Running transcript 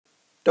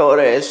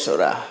Tore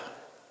sura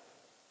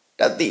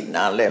tati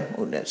nale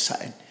mune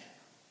sign.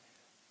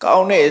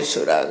 Kaune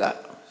suraga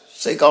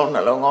say kaun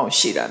along on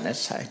shirane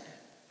sign.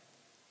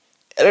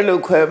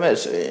 Erelu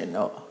quemes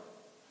no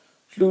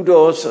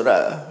Ludo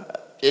sura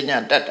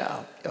pinya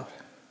data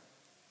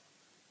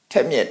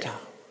Temieta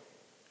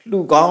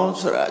Lugon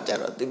sura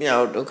jaro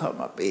dimia to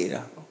come up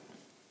beta.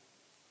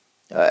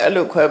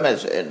 Elu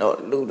quemes no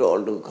Ludo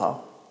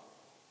Lucon.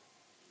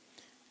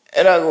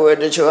 Era go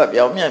to show up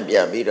your man be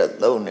a bit of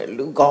lone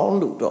Lugon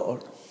Ludo.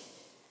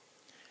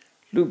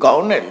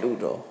 Lugon and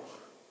Ludo.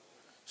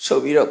 So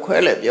we don't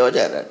quell at your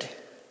jarret.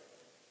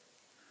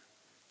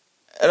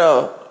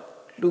 Era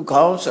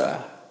Lugon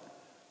sir.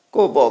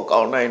 Go back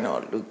all night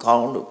or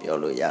Lugon to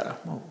Piolo Yara.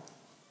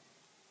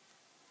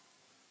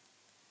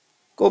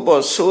 Go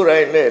back so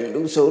right there,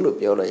 Luso to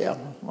Piolo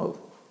Yam.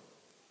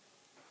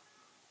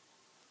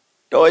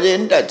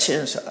 Dojin that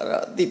chins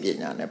are deep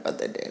in an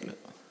epatedel.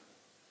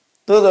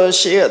 Todo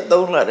share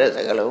don't let us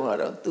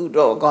alone, 2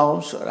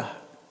 dogs or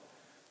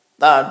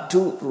that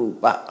 2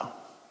 rupa.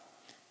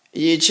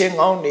 Ye ching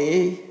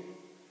only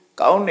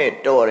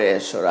Kaune Dore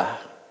Sura.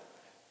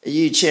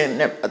 Ye chin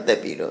nep at the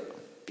beetle.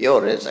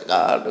 Pure as a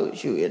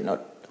guard, you not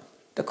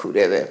the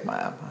Kudeve,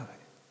 my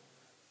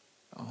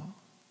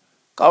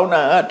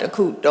Kauna at the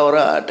Kut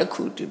Dora at the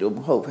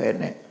Kutidum Hope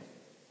Hene.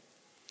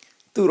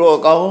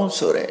 Turo Gaon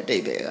Sure de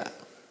Vega.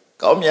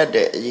 Comia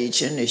de ye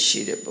chin is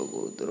she de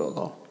Bogu,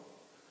 Durogon.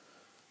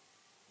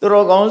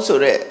 Durogon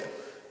Sure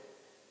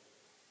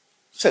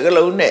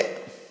Sagalone.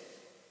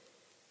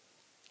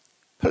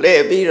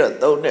 Play beer,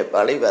 don't ne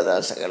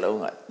Palibada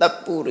Sagalonga,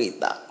 that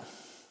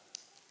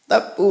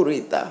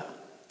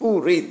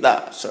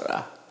Purita,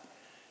 Sora.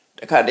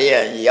 The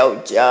Cardian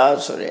Yauja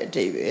Sore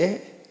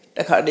TV,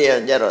 the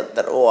Cardian Jarot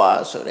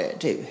Roa Sore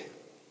TV.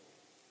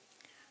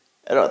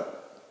 Erot,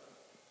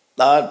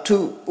 da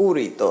tu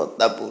Purito,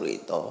 da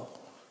Purito.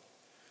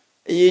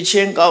 Ye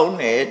chin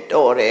gaune,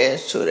 Dore,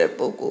 Sure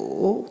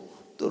Poku,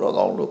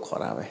 Durogon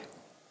Lucorave.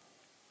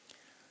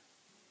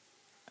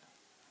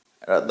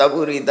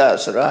 Daburi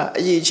Sura,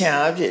 ye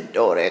chin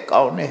Dore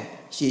gaune,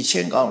 ye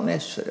chin gaune,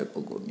 Sure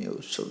Poku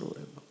Mu Sulu.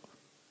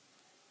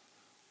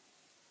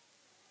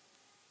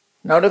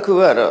 Now the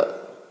Kuvara,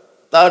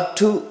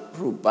 Tatu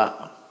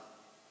Rupa,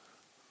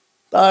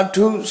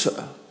 Tatu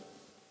Sura.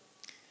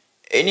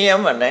 Any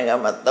Amananga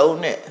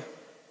Matone,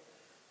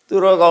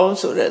 Turagon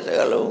Sura,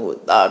 alone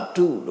with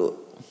Tatu look.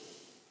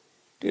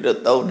 Did a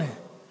tone.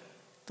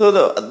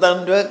 Todo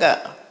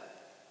Adandrega,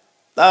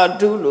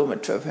 Tatu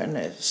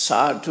Lumetrafene,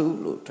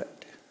 Satu Lutet.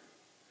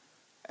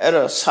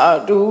 Era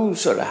Sadu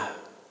Sura,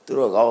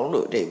 Turagon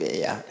look de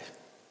Bayad.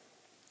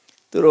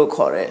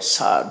 Turocore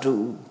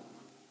Sadu.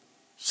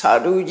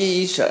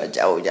 Saduji sir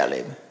Jow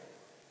Jalim.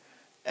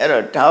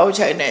 Error Tao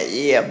China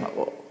Yam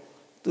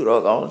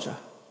Turogonsa.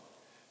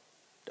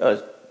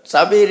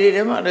 Sabiri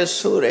Remada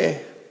Sure,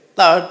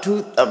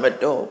 Tatu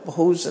Tamato,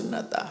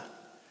 Hosanata.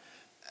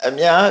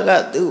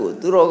 Amiaga do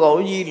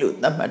Turogoji loot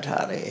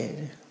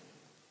Namatare.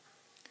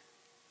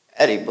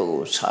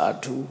 Eribo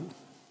Sadu.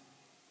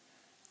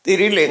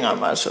 Tiriling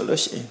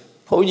Amasolosi,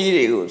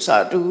 Pojirigo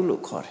Sadu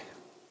Lucore.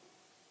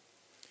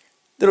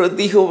 Through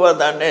the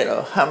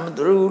Huvadanero,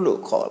 Hamdru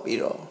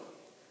Lucobiro.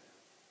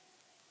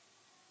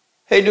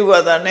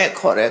 Heduvadane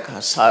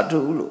Coreka,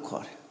 Sadu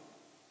Lucore.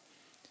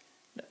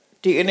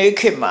 Tigane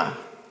Kima.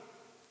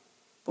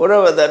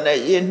 Whatever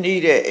than you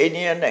need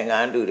any and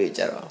Andu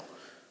Richaro.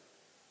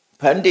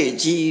 Pandi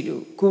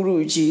Jiru,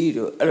 Guru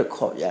Jiru,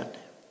 Elcoyan.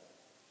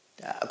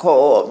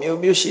 Call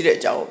Musi de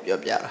Jow,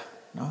 Yabia.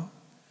 No?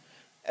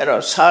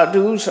 Ero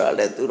Sadu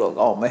Sale Duro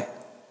Gome.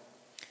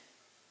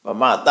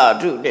 Mamma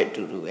do let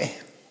to do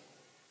it.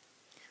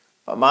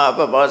 Pama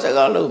Papa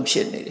Zagalum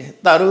Shinny,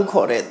 Taru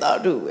Kore,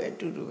 Tadu,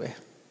 to do it.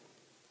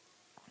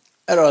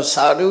 Ero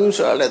Sadu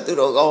Sale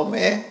Duro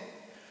Gome.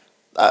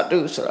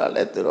 Tadu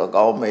Sale Duro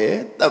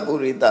Gome,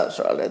 Taburita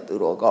Sale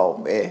Duro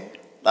Gome,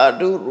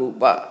 Tadu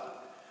Rupa.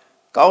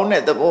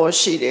 Kaune the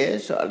Boshide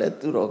Sale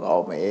Duro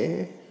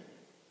Gome.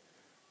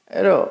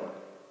 Ero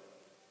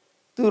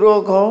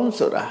Duro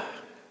Gonsura,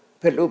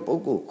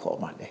 Pelupugu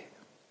Comade.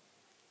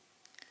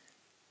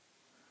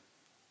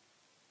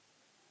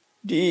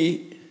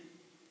 Di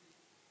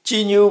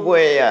Chinu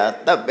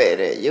Boya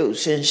Tabere, you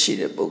send she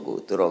the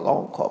Bugu Duro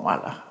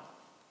Comala.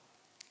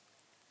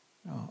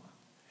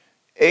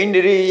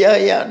 Indri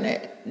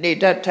Yayane,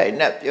 Nita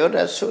Tainap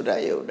Yoda Suda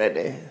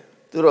Yode,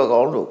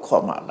 Durogonu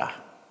Comala.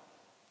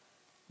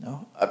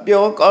 No, a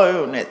pure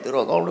goyone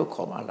Durogonu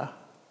Comala.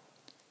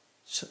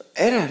 So,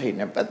 error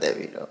in a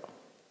Patevido.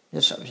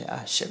 Yes, of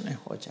Yashim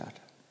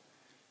Hojata.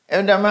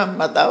 And the man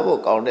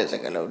Matavo Condes a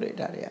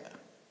Galoditaria.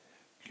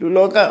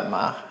 Luloga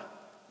ma,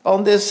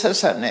 on this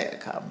Sassane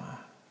Kama,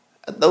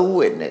 at the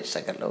witness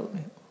a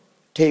Galone.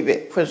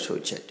 Tave Prince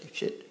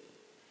shit.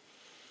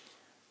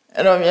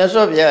 And on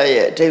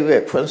Yasovia,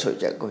 take Prince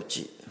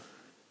Jagochi.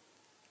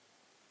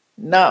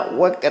 Na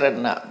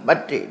Wakarana,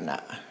 Batina,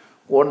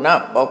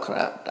 Wona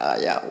Bokra,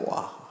 Daya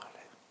Wa.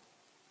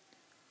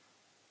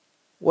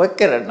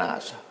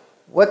 Wakaranas,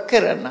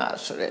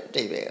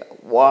 David,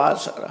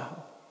 was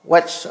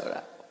what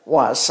sir,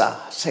 ဝါစာ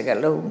စက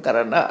လုံးကရ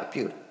ဏ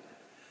ပြု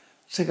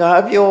စ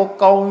ကားပြော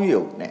ကောင်း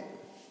ယုံနဲ့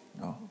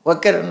နော်ဝ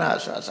ကရဏ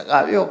ဆိုတာစ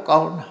ကားပြောကော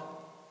င်းတာ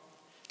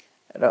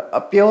အဲ့တော့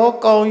အပြော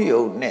ကောင်း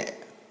ယုံနဲ့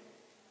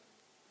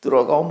သူ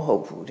တော်ကောင်းမဟု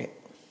တ်ဘူးတဲ့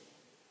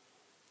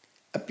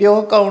အပြော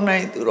ကောင်းနို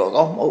င်သူတော်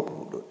ကောင်းမဟုတ်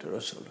ဘူးလို့သူ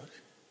တို့ဆိုလို့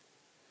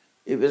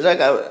ဒီပါဇက်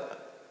က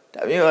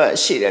ဒါမျိုး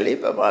ရှိတယ်လေ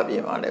ပပပြ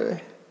င်းမှလည်းပဲ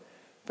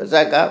ပါဇ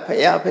က်ကဖ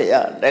ယား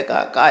လက်က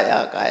ကာယ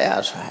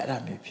ဆိုတာအဲ့ဒါ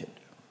မျိုးဖြစ်တ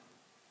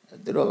ယ်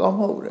သူတော်ကောင်း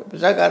မဟုတ်ဘူးပါ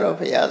ဇက်ကတော့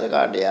ဖယားစ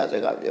ကားတရားစ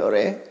ကားပြောတ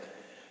ယ်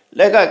လ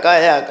က်ကကာ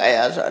ယ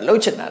ဆိုတာလှု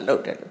ပ်ချင်တာလှု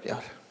ပ်တယ်လို့ပြော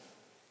တာ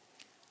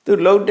သူ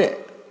လှုပ်တဲ့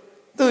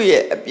သူ့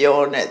ရဲ့အပြော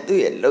နဲ့သူ့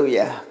ရဲ့လှုပ်ရ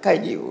ကို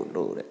က်ကြည့်ဖို့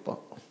လို့တယ်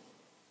ပေါ့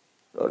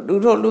လူ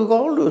ကော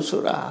င်းလူ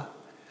ဆိုတာ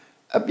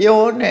အ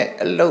ပြောနဲ့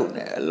အလုပ်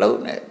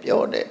နဲ့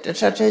ပြောတဲ့တစ်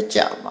ထပ်တည်းကြ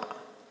မှာ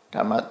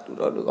ဒါမှသူ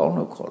တော်လူကောင်း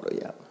လို့ခေါ်လို့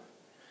ရမှာ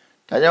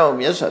ဒါကြောင့်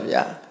မြတ်စွာဘု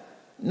ရား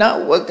န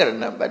ဝကရ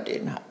ဏပတ္တိ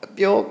နာအ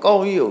ပြောကော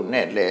င်းယုံ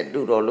နဲ့လေလူ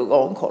တော်လူ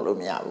ကောင်းခေါ်လို့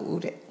မရ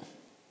ဘူးတဲ့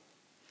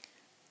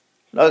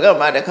လောက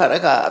မှာတစ်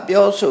ခါအ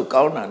ပြောဆို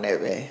ကောင်းတာနဲ့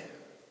ပဲဥ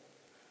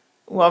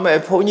ပမာ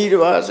ဘုန်းကြီးတ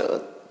စ်ပါးဆို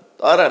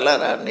သွားရလာ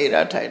တာနေ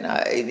တာထိုင်တာ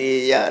အိမ်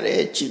ကြီးရတ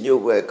ယ်ချီ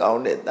ညို့ပွဲကော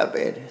င်းတဲ့တပ်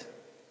ပဲတယ်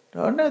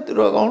တော့နဲ့သူ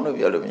တော်ကောင်းလို့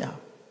ပြောလို့မရဘူး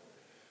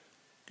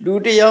လူ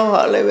တယောက်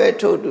ဟာလည်းပဲ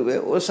ထို့တူပဲ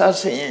ဥစား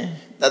စင်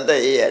တ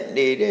တ်ရ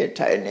နေတယ်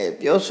ထိုင်နေ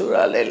ပြောဆို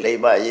တာလည်းလိ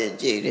မ္မာရင်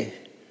ကြည်တယ်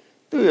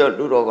သူရော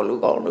လူတော်ကလူ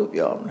ကောင်းလို့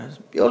ပြောမလား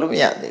ပြောလို့မ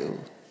ရသေး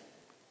ဘူး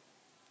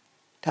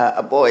ဒါ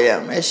အပေါ်ရ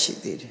မယ်ရှိ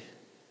သေးတယ်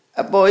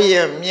အပေါ်ရ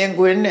မြင်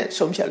ကွင်းနဲ့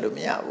ဆုံးဖြတ်လို့မ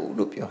ရဘူး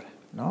လို့ပြောတယ်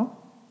နော်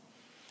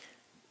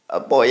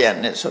အပေါ်ရ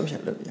နဲ့ဆုံးဖြ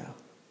တ်လို့မရ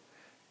ဘူး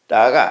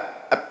ဒါက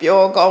အ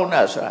ပြောကောင်း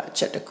တာဆိုတာအ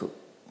ချက်တစ်ခု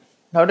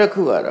နောက်တစ်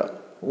ခုကတော့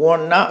ဝ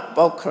ဏ္ဏ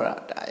ပောက္ခရ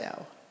တ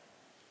ရား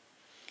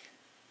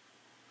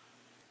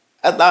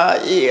အတား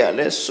အေးရ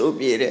လဲစိုး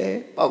ပြေတယ်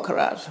ပောက္ခ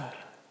ရဆို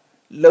တာ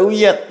လုံး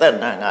ရတဏ္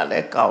ဏကလ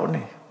ည်းကောင်းတ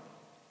ယ်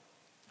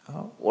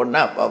ဝဏ္ဏ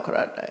ပောက္ခရ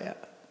တရား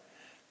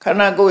ခန္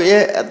ဓာကိုယ်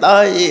ရဲ့အ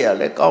သားအေးရ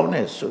လည်းကောင်းတ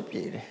ယ်စိုး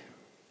ပြေတယ်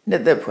နှ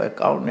စ်သက်ဖွယ်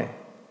ကောင်းတယ်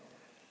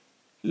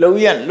လုံး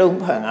ရလုံး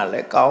ဖန်ကလ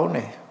ည်းကောင်းတ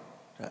ယ်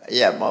အ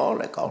ရမော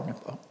လည်းကောင်းတယ်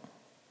ပေါ့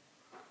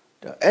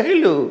အဲ့ဒီ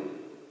လို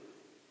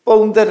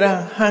ပုံတရံ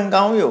ဟန်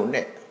ကောင်းယုံ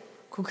နဲ့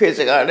ခုခေတ်စ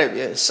ကားနဲ့ပြ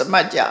စမ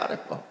တ်ကြတ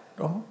ယ်ပေါ့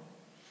နော်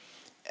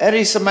အဲ့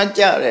ဒီစမတ်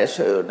ကြတယ်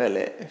ဆိုရင်လ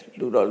ည်း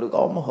လူတော်လူ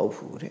ကောင်းမဟုတ်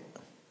ဘူးတဲ့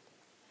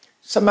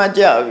စမတ်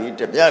ကြပြီး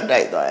တပြတို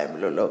က်သွားရင်ဘ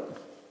ယ်လိုလုပ်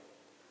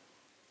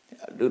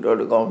လူတော်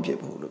လူကောင်းဖြစ်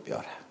ဘူးလို့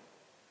ပြောတာ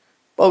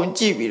ပုံ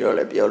ကြည့်ပြီးတော့လ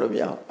ည်းပြောလို့မ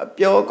ရအောင်အ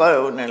ပြောကောင်း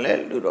ယုံနဲ့လ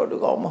ည်းလူတော်လူ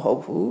ကောင်းမဟု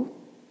တ်ဘူး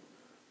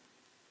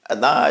အ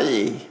သား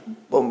ကြီး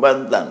ပုံပ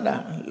န်းတန်တာ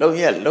လုံး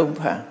ရလုံး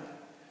ဖန်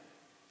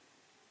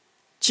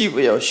ကြည့်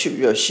ပြောရှု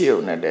ပြောရှေ့ုံ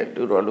နဲ့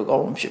လူတော်လူကော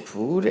င်းမဖြစ်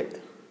ဘူးတဲ့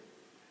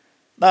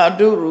သာ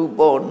ဓုရူ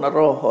ပောန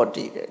ရောဟော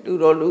တိတဲ့လူ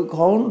တော်လူ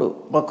ကောင်းလို့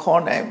မ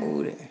ခေါ်နိုင်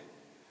ဘူးတဲ့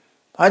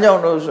ဘာကြော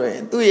င့်လို့ဆိုရ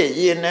င်သူ့ရဲ့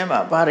ရင်ထဲမှာ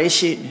ဘာတွေ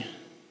ရှိနေ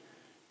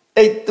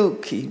အိတ်တု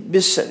ခိမ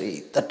စ္စရိ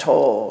တ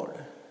ထော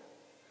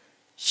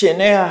ရှင်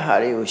တဲ့ဟာ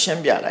တွေကိုရှ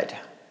င်းပြလိုက်တာ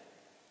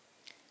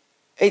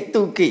အိတ်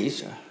တုခိ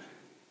ဆိုတာ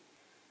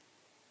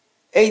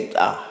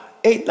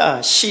အိတ်တာ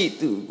ရှိ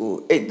သူကို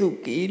အိတ်တု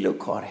ခိလို့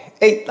ခေါ်တယ်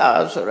အိတ်တာ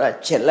ဆိုတာ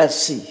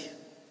jealousy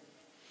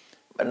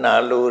မနာ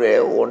လိုတ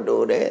ယ်ဝန်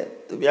တိုတယ်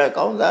သူပြ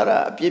ကောင်းစားတာ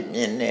အပြစ်မြ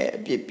င်တယ်အ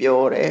ပြစ်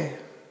ပြောတယ်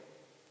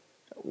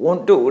ဝန်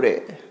တိုတ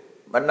ယ်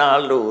မနာ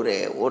လိုတ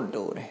ယ်ဝန်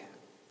တိုတယ်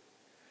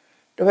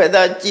တစ်ဖက်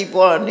သားကြည်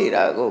ပွားနေ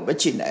တာကိုမ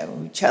ချစ်နိုင်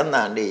ဘူးချမ်း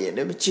သာနေရင်လ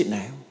ည်းမချစ်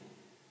နိုင်ဘူး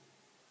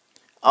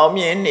အောင်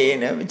မြင်နေရင်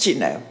လည်းမချစ်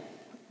နိုင်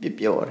ဘူးပြစ်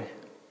ပြောတယ်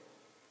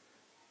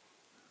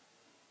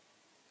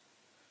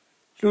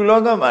လူလော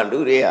ကမှာလူ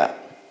တွေက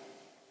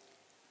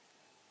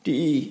ဒီ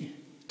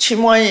ချီး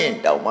မွမ်းရင်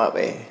တောင်မှ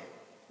ပဲ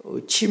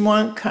ချီးမွ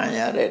မ်းခံရ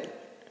တဲ့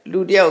လူ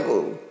တယောက်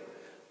ကို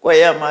ကြွယ်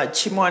ရမှာ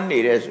ချီးမွမ်းနေ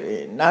တယ်ဆိုရ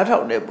င်နားထော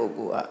င်တဲ့ပုဂ္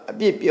ဂိုလ်ကအ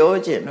ပြစ်ပြော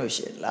ခြင်းလို့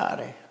ရှိရင်လာ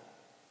တယ်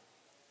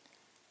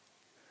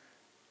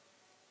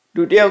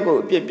လူတယောက်ကို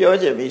အပြစ်ပြော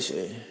ခြင်းပြီဆို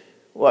ရင်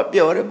ဟိုက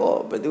ပြောတယ်ပေါ့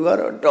ဘယ်သူက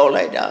တော့တော်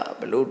လိုက်တာ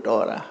ဘလို့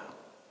တော်တာ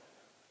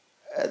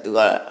သူက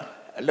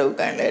အလုတ်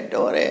ကိုင်းလဲ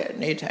တော်တယ်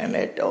နေထိုင်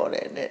လဲတော်တ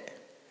ယ်တဲ့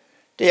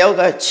တယောက်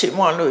ကချီး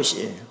မွမ်းလို့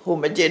ရှိရင်ဟို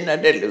မကျေနပ်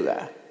တဲ့လူက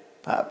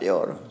ဘာ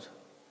ပြောတော့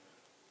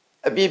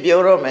အပြစ်ပြော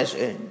တော့မယ်ဆို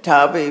ရင်ဒါ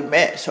ပေ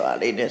မဲ့ဆိုတာ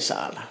လေးနဲ့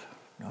စားလာ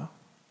နော်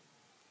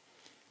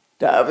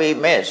ဒါပေ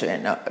မဲ့ဆိုရ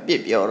င်တော့အပြ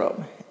စ်ပြောတော့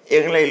မယ်အ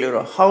င်္ဂလိပ်လို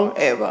တော့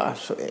however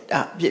ဆိုရင်ဒါ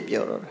အပြစ်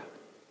ပြောတော့တာ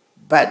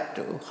but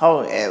to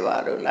however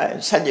လို့လိုက်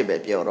ဆက်ကြည့်ပဲ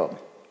ပြောတော့မ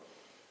ယ်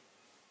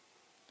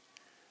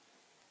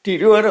ဒီ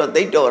လိုကတော့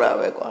သိတော့တာ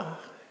ပဲကွာ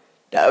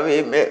ဒါပေ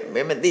မဲ့မ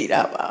င်းမသိ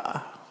တာပါ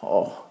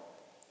ဟော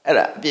အဲ့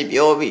ဒါအပြစ်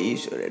ပြောပြီ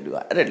ဆိုတဲ့သူက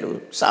အဲ့ဒါလို့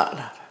စား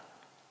လာတာ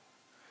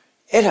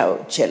အဲ့ဒါကို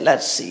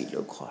jealousy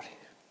လို့ခေါ်တ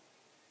ယ်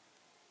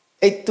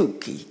အိတ်တု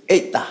ခိအိ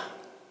တ်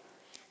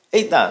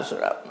တာဆို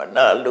တာမ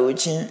နာလို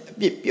ခြင်းအ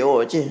ပြစ်ပြော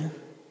ခြင်း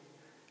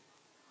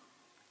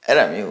အဲ့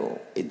ဒါမျိုး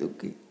အိတ်တု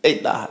ခိအိတ်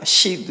တာ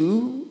ရှိသူ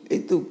အိ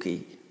တ်တုခိ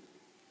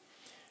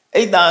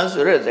အိတ်တာ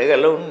ဆိုတဲ့စ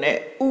ကားလုံးနဲ့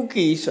ဥ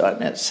ခိဆိုတာ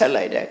နဲ့ဆက်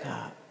လိုက်တဲ့အခါ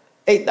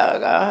အိတ်တာ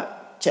က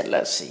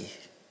jealousy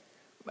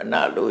မ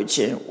နာလိုခြ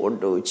င်းဝန်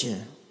တိုခြ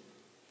င်း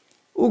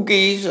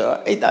Uki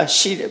so ita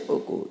shire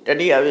poku.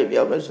 Tadi abe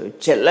biabaso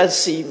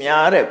jealousy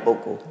miare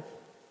poku.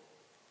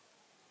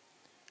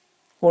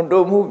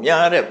 Hondo mu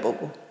miare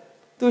poku.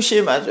 Tu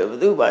shima so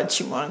tu ba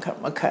chiman ka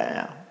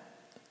makaya.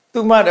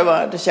 Tu ma da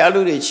ba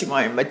tashalu ri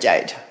chiman ma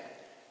jai tha.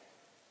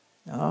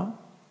 No.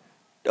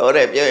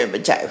 Dore pyo yin ma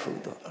jai fu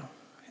to.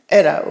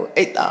 Era ko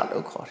ita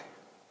lo khaw de.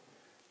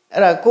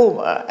 Era ko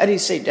ma adi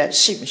sait that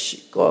shi ma shi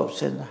ko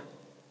sin da.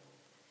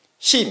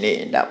 Shi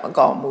ne da ma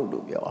kaung mu lo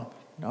pyo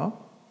no.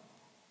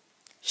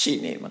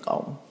 Shi ne ma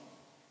kaung.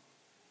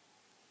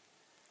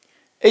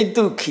 Ai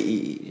tu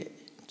ki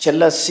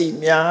jealousy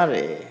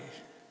miare.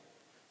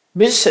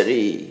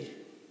 Misery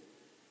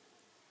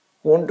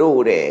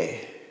Wondu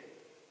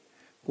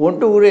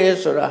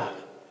sura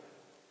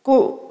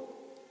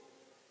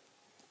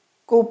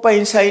Ko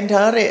pain sign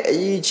tare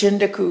a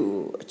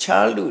chindaku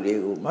chalu de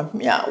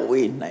mamia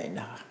way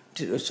nina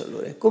to the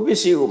solo.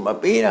 Kubisigo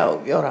mapera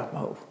of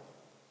Yoramo.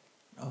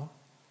 No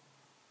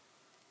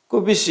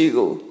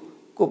Kubisigo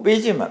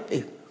Kubiji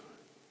mapi.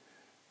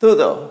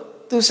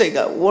 Todo tu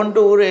sega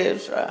Wondu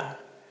sura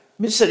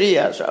Misery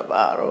as a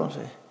baron.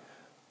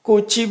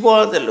 Ko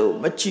chibo the lo,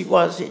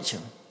 machibo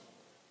sitchum.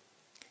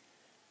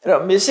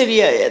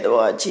 Miseria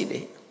edwa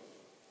chile.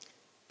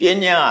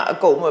 Pienya a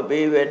coma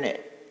baby,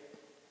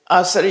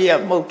 Asaria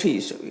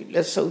motis,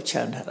 let's so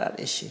chandara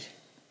shit.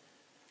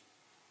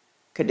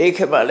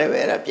 Kadeka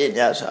balevera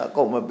pianyas a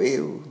coma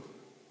baby.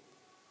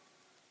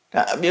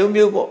 Ta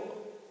mubo,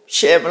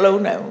 shame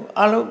alone now,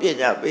 Alo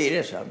pianya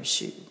baby some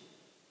sheep.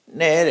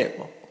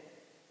 Nerebo.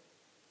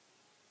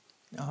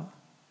 No.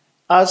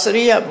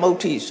 Asaria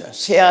motis,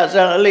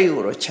 Seaza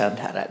Leo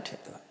chantarat.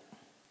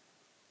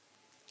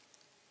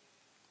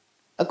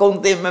 A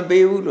conte ma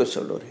beulo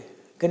solore.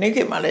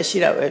 Caneke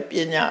malesira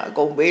piena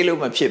con velo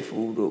ma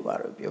piefuro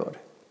barbiore.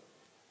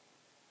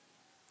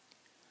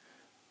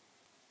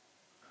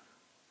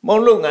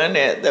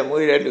 Molungane the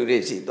muira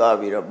luresi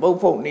davira,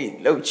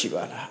 boponi,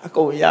 lochibala, a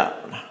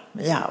coyana,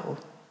 meao.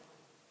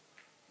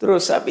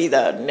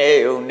 Trosapida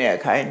neo nea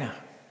kaina.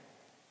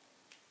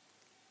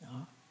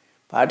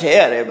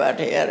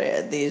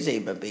 Patere, this a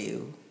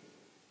babu.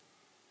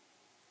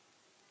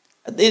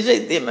 At this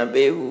a dim a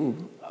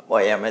babu, a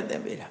boy I met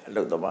them, I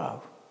looked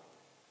about.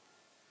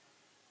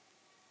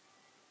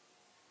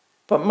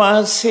 But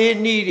ma say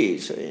needy,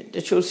 so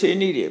the show say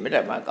needy,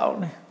 Madame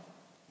Macone.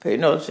 Pay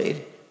no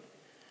say.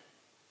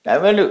 I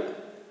will look.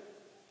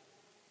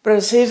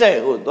 Precise I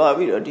go to a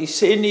video, the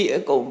seni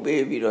a comb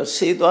baby or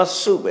say to us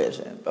super,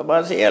 but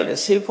ma say I'll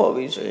say for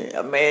me,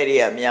 a Mary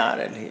a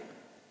miarely.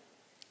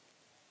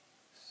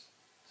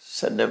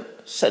 Send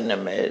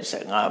them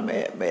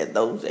me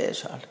those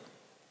days.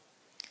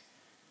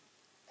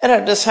 And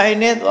at the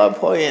sign it or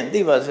point,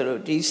 they was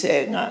a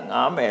saying,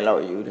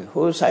 Amelo, you,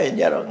 who sign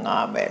your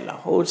Amela,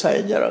 who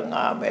sign your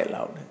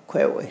Amela,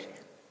 quay.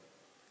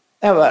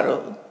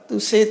 Ever to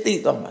say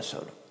the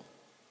Thomasol.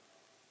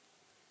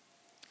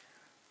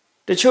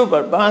 The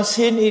children pass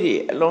in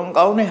it along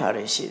Gauni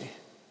Harris.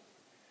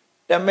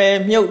 The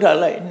man muta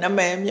line, the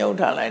man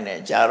muta line,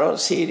 Jaro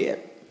Syria.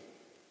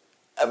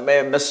 A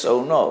man must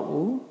so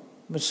know.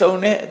 So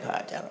ne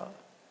Kajaro.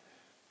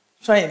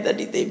 Sign that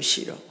it is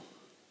Shiro.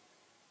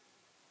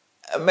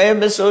 A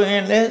member so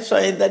in it,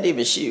 sign that it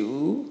is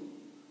you.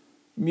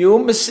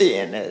 Mum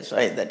seeing it,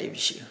 sign that it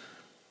is you.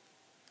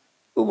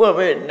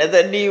 Uber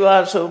nether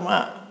diva so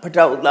ma, but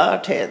out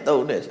that head,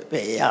 though there's a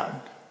pay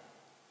out.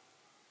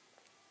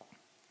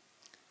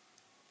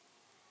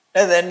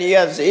 Nether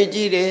near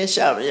Zigi de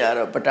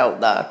Shavia, but out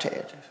that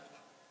head.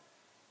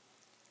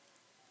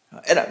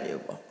 Era you.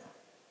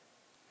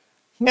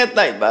 Net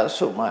like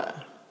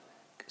Basuma,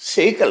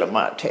 Sekel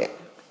Mate.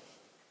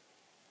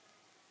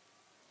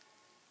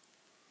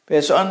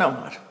 Pesona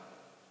Mar.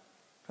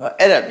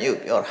 Adam you,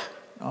 your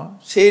no,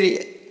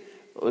 Syria,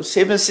 or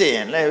Simasi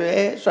and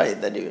Leve, so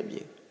that you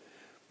view.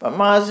 But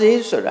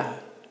Mazi Soda,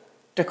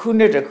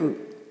 Takune Taku,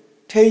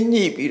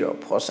 Tiny Biro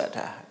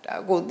Posata,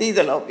 Tago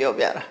Didal of your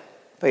Vera,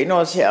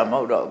 Penosia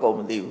Modo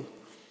Gomdiu.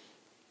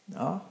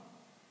 No?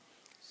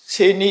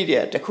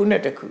 Senidia,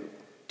 Takune Taku.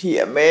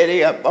 Tia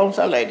Mary a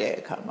bouncer like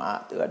that come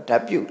out to a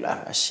debut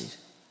lashi.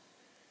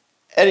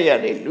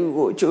 Area de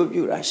Lugo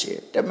Jobu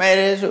Rashi, the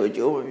marriage of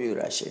Jobu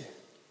Rashi.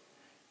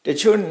 The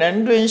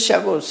children doing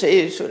shago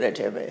say so that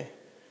ever.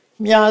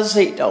 Mia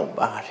say down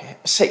bar,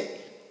 say.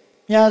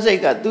 Mia say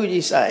got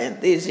duty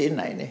sign, this in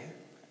 9.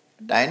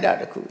 Dined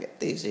out a cook,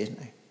 this in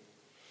 9.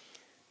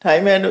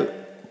 Time and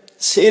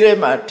see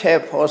my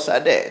tap horse a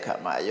day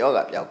come my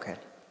yoga yoken.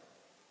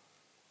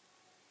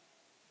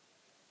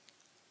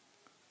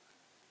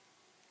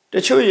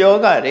 The true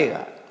yoga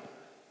rega.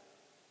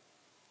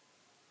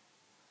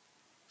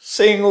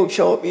 Sing up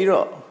shop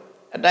hero,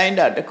 a dined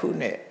at the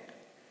cune.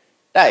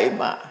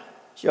 Daima,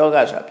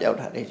 yogas up out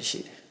at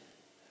it.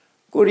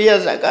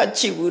 Korea's a got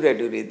chibu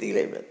to the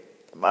delivery.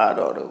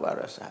 Mado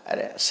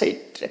Varasa, say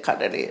the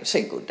cutter,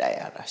 say good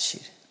day.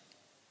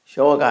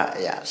 Yoga,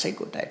 ya, say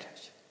good day.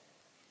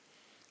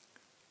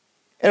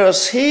 It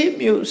was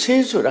him you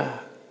say, Sura.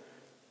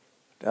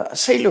 The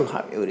sailor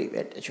have you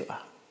read the Jua.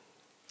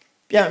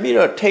 ပြန်ပြီး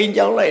တော့ထိန်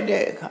ကြောင်းလိုက်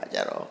တဲ့အခါကျ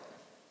တော့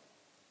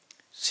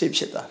ဆေးဖြ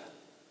စ်သွားတာ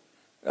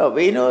အဲ့တော့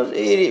ဗေနို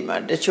ဆေးတွေမှာ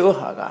တချို့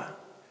ဟာက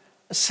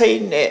အစိ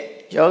မ့်နဲ့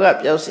ယောဂ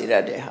ပြောက်စေရ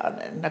တဲ့ဟာ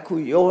နဲ့နှစ်ခု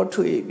ရော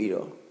ထွေးပြီး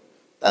တော့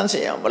တန်းစ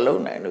င်အောင်မလု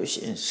ပ်နိုင်လို့ရှိ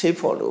ရင်ဆေး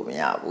ဖော်လို့မ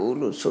ရဘူး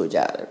လို့ဆိုကြ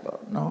တယ်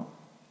ပေါ့နော်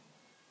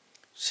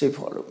ဆေး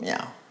ဖော်လို့မရ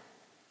ဘူး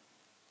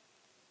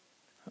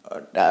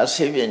ဒါ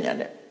ဆေးပညာ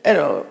နဲ့အဲ့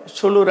တော့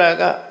ဆိုလိုတာ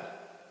က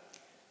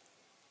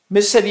မ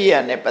စ္စရိယ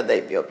နဲ့ပတ်သ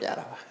က်ပြောပြ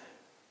တာပါ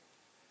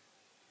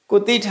ကို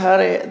သိထား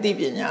တဲ့အသိ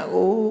ပညာ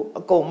ကို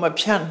အကုန်မ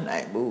ဖြတ်နို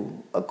င်ဘူး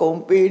အကုန်မ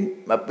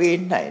ပေး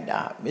နိုင်တာ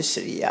မစ္စ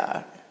ရိယ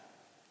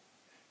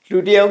လူ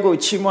တယောက်ကို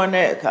ချီးမွမ်း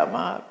တဲ့အခါ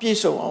မှာပြည့်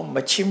စုံအောင်မ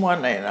ချီးမွမ်း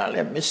နိုင်တာလ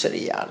ည်းမစ္စ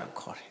ရိယလို့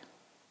ခေါ်တယ်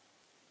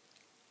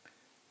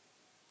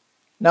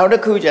နောက်တ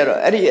စ်ခုကျ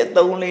တော့အဲ့ဒီအ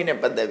သုံးလေးနဲ့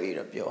ပတ်သက်ပြီး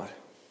တော့ပြောတ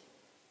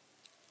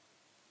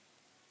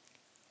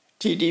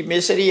ယ်ဒီမ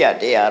စ္စရိယ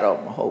တရားတော့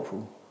မဟုတ်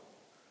ဘူး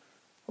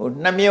ဟို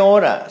နှမျော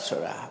တာဆို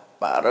တာ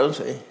ပါတော့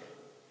ဆိုရင်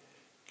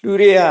လူ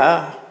တွေဟာ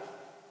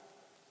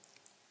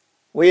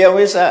ဝေယ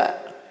ဝိသ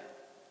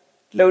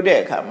လှုပ်တဲ့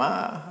အခါမှာ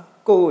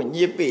ကိုယ်ည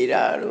စ်ပေ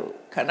တာတို့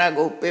ခန္ဓာ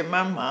ကိုယ်ပင်မ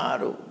မှာ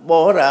တို့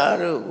ပေါ်တာ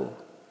တို့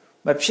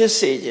မဖြစ်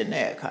စေခြင်း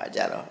တဲ့အခါကျ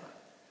တော့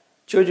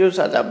ချိုးချိုး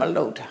ဆာဆာမ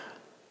လှုပ်တာ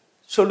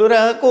ဆိုလို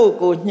တာ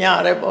ကိုညှာ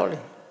တယ်ပေါ့လေ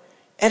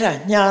အဲ့ဒါ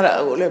ညှာတာ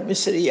ကိုလည်းမ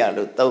စ္စရိယ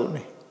လို့သုံးတ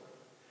ယ်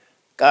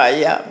ကာ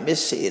ယမ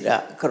စ္စေရ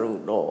ကရု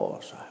ဏော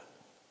ဆိုတာ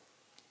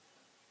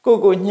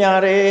ကိုညှာ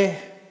တယ်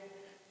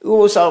ဥ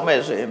ပဆောင်မဲ့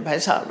ဆိုရင်ဖို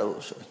က်ဆလို့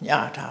ဆိုညှာ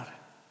ထားတယ်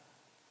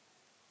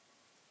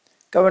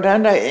ကမ္မဋ္ဌာ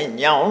န်းတိုင်း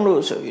ညောင်း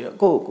လို့ဆိုပြီးတော့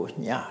ကို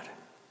ညှာတယ်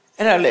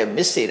အဲ့ဒါလည်းမ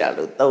စ္စေရ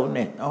လို့သုံးတ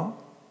ယ်နော်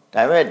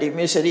ဒါပေမဲ့ဒီမ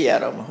စ္စရိယ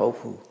တော့မဟုတ်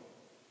ဘူး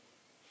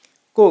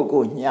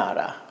ကိုညှာ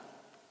တာ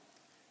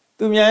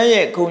သူများ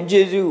ရဲ့ဂုဏ်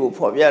ကျေးဇူးကို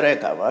ဖော်ပြတဲ့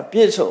အခါမှာပြ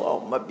ည့်စုံအော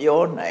င်မ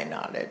ပြောနိုင်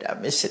တာလေဒါ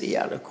မစ္စရိယ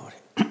လို့ခေါ်တ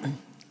ယ်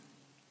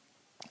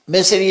မ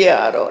စ္စရိယ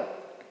ကတော့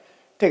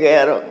တက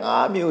ယ်တော့၅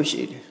မျိုး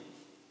ရှိတယ်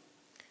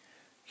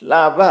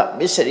လာဘ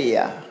မစ္စရိယ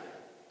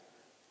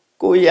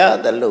ကိုရ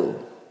တယ်လို့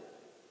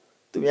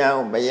သူများ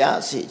ကိုမရ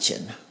စေချ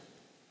င်တာ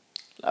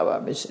လာဘ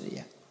မစ္စရိယ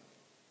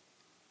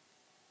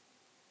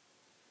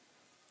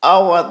အ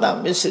ဝတ္တ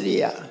မစ္စရိ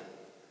ယ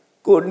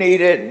ကိုနေ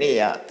တဲ့နေ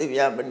ရာသူ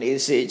များမနေ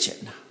စေချင်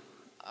တာ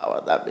အဝ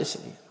တ္တမစ္စ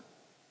ရိယ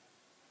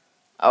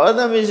အဝတ္တ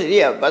မစ္စရိ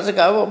ယဘတ်စ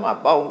ကားပေါ်မှာ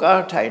ပေါင်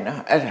ကားထိုင်တာ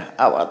အဲ့ဒါ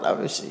အဝတ္တ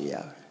မစ္စရိယ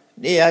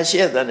နေရာရှိ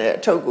တဲ့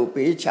အထုပ်ကို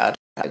ပေးချ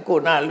တာကို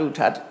နာလူ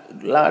ထား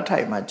လာထို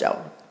င်မှကြော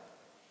က်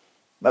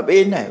မ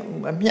ပေးနိုင်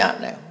ဘူးမမျှ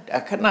နိုင်ဘူးဒါ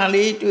ခဏ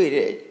လေးတွေ့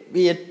တဲ့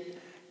ပြီး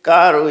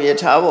ကားတို့ယ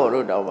ထာဘော်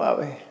တို့တော့ပါ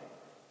ပဲ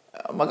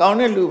မကောင်း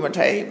တဲ့လူမ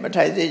ထို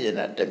င်စေချင်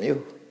တာတစ်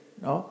မျိုး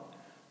နော်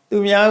သူ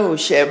များကို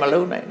share မလု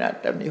ပ်နိုင်တာ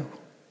တစ်မျိုး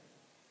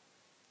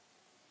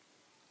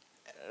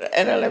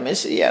အဲ့ဒါလည်းမစ္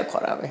စရိယ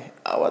ခေါ်တာပဲ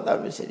အဝတ္တ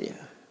မစ္စရိယ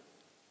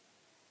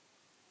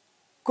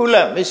ကုလ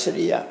မစ္စ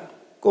ရိယ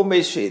ကိုမိ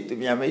တ်ဆွေသူ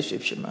များမိတ်ဆွေ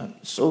ဖြစ်မှ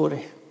စိုးတ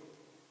ယ်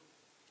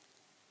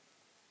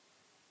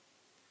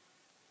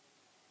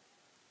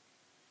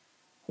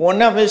ဝဏ္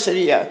ဏမစ္စ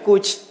ရိယ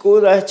ကို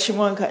သာချီး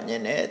မွမ်းခံခြ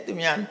င်းနဲ့သူ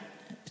များ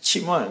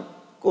ချီးမွမ်း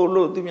ကို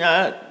လို့သူများ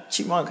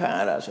ချီးမွမ်းခံရ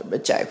တာဆိုမ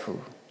ကြိုက်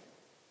ဘူး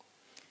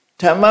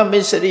ဓမ္မမ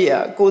စ္စရိယ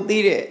ကိုသိ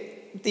တဲ့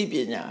အသိပ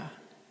ညာ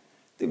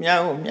သူများ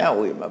ကိုမျှ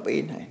ဝေမ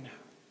ပေးနိုင်တာ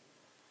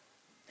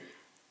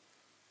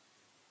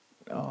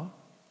နော်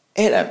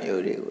အဲ့ဒါ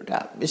မျိုးတွေကိုဒါ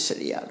မစ္စ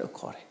ရိယလို့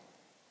ခေါ်တယ်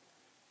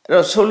အဲ့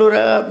တော့ဆိုလို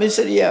တာမစ္စ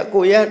ရိယ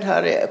ကိုရ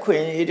ထားတဲ့အခွ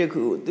င့်အရေးတ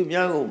ခုကိုသူ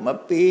များကိုမ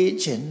ပေး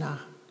ချင်တာ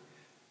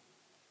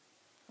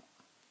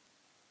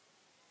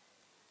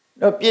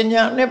တော့ပ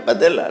ညာနဲ့ပတ်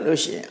သက်လာလို့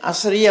ရှိရင်အ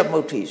စရိယမု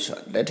ဋ္ဌိဆို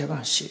တာလက်ထက်မှာ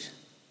ရှိတယ်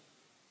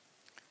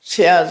ဆ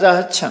ရာ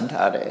သားခြံ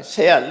ထားတယ်ဆ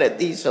ရာလက်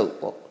သီးစုပ်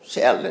ပေါ့ဆ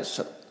ရာလက်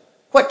စုပ်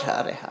ဝှက်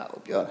ထားတဲ့ဟာ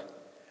ကိုပြောတာ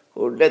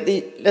ဟို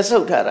လက်စု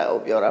ပ်ထားတာ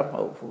ကိုပြောတာမ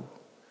ဟုတ်ဘူး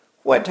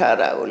ဝှက်ထား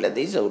တာကိုလက်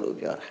သီးစုပ်လို့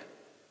ပြောတာ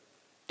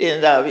တင်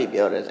စားပြီး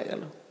ပြောတဲ့စကား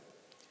လုံး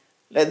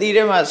လက်သီး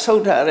ထဲမှာဆု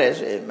ပ်ထားတယ်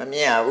ဆိုရင်မမြ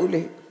င်ရဘူး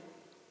လေ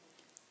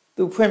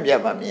သူဖွင့်ပြ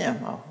ပါမြင်ရ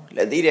မှာလ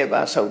က်သီးထဲ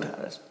မှာဆုပ်ထား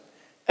တယ်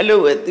အဲ့လို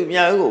ပဲသူ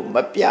များကိုမ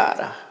ပြ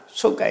တာ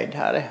ဆုပ်ကင်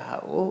ထားတဲ့ဟာ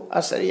ကို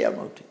အစရိယ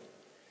မုဋ္ဌိ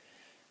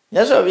မြ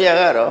တ်စွာဘုရား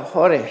ကတော့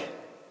ဟောတယ်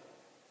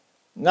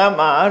ငါ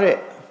မှာတဲ့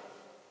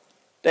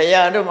တ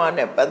ရားဓမ္မ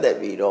နဲ့ပတ်သက်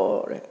ပြီး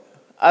တော့တဲ့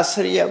အစ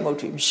ရိယမုဋ္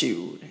ဌိမရှိ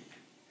ဘူးတဲ့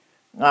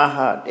ငါ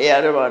ဟာတ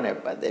ရားဓမ္မနဲ့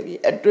ပတ်သက်ပြီး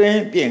အတွ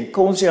င်းပြင်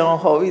ကုံဆောင်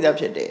ဟောပြီးသား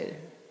ဖြစ်တယ်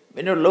မ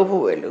င်းတို့လုပ်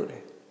ဖို့ပဲလုပ်တ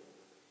ယ်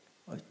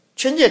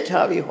ချင်းချက်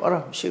ထားပြီးဟောတာ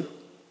မရှိဘူး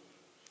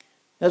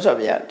မြတ်စွာ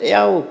ဘုရားတ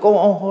ရားကိုကုံ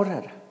အောင်ဟောတာ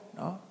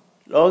နော်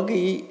လောကီ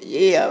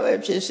ရေးရပဲ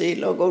ဖြစ်စေ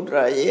လောကုတ္တ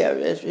ရာရေးရ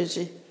ပဲဖြစ်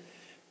စေ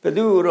ဘယ်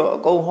သူတော့အ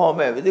ကုန်ဟောမ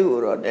ယ်ဘယ်သူ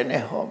တော့တည်း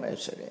နဲ့ဟောမယ်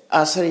ဆိုတဲ့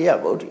အစရိယ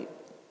မုဋ္ဌိ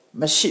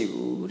မရှိ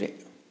ဘူးတဲ့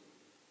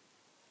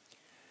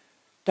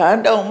ဒါ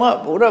တောင်မှ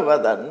ဘုရားဘာ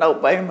သာနောက်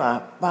ပိုင်းမှာ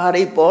ဘာ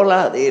တွေပေါ်လာ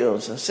သေး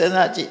တော့ဆိုစဉ်း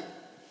စားကြည့်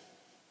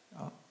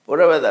နော်ဘု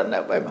ရားဘာသာ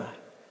နောက်ပိုင်းမှာ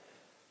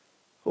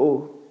ဟို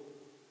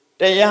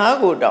တရား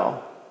ကိုတောင်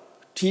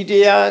ဒီတ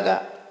ရားက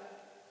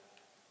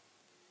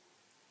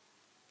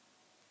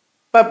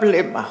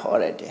public မှာဟော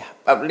တဲ့တရား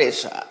public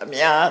ဆိုတာအ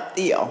များ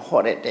သိအောင်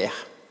ဟောတဲ့တ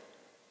ရား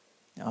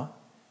နော်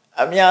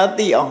အများ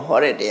သိအောင်ဟော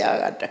တဲ့တရား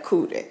ကတစ်ခု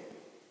တည်း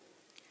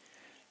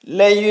လ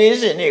က်ရွေး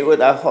စင်တွေကို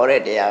သာဟော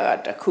တဲ့တရားက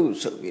တစ်ခု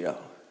ဆိုပြီး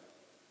တော့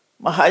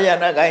မဟာယာ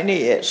နဂိုင်းတွေ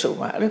ရဲ့အဆို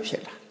မှအဲ့လိုဖြ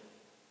စ်လာ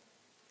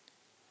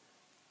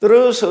သူ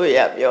တို့ဆိုရ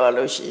ပြော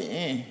လို့ရှိရ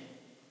င်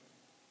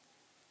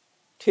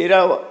ထေရ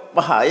မ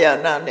ဟာယာ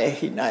နနဲ့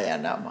ဟိနယာ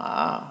နမှာ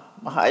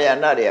မဟာယာ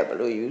နတွေကဘယ်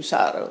လိုယူဆ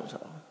တော့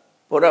ဆို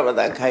ဘုရားဘာ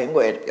သာခိုင်းွ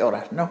ယ်ပြော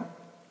တာနော်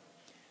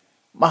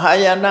မဟာ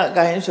ယာန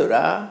ဂိုင်းဆို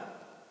တာ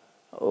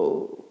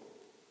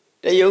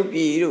တရုတ်ပြ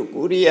ည်တို့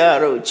ကိုရီးယား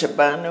တို့ဂျပ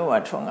န်တို့က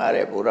ထွန်းကား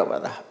တဲ့ဘုရားဘာ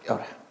သာပြော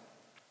တာ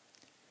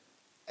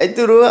အဲ့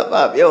သူတို့က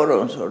ပြော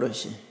တော့ဆိုလို့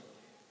ရှိရင်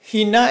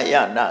ဟိန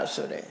ယာန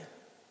ဆိုတဲ့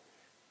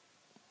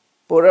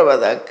ဘုရားဘာ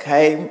သာ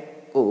ခိုင်း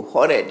ကို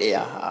ဟောတဲ့တ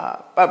ရားဟာ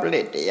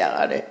public တ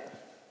ရားတဲ့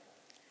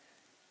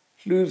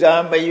လူ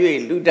စားမရွေ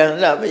လူတန်း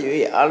စားမရွေ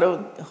အလုံး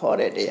ဟော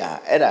တဲ့တရား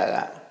အဲ့ဒါက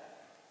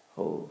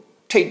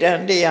ထိတ်တ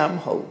န်းတရားမ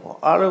ဟုတ်ဘူး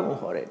အလုံးကို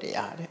ဟောတဲ့တ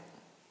ရားတဲ့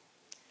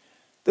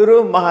သူ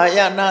တို့မဟာ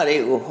ယာနတွေ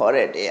ကိုဟော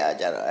တဲ့တရား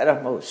ကြတော့အဲ့ဒါ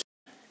မဟုတ်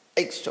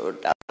extra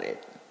တဲ့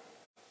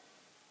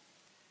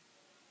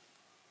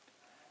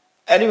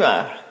အဲ့ဒီမှာ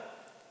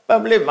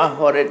public မှာ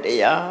ဟောတဲ့တ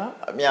ရား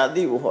အများ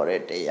သိကိုဟော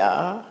တဲ့တ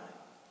ရား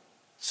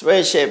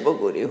special ပုဂ္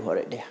ဂိုလ်တွေဟော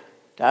တဲ့တရား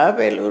ဒါ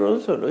ပဲ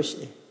လို့ဆိုလို့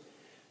ရှိရင်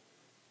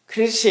ခ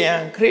ရစ်ယာ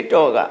န်ခရစ်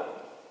တော်က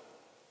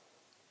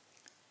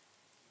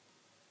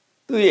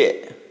သူ့ရဲ့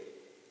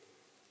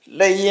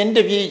လက်ရင်တ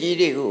ပည့်ကြီး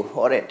တွေကို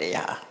ဟောတဲ့တ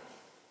ရား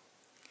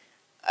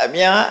အ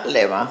များအလ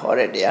ယ်မှာဟော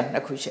တဲ့တရားနှ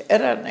စ်ခုရှိအဲ့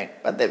ဒါနဲ့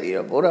ပတ်သက်ပြီး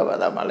တော့ဘုရားဘာ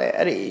သာမှာလည်း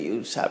အဲ့ဒီယူ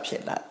ဆဖြ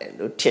စ်လာတယ်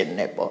လို့ထင်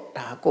နေပေါ့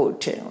ဒါကို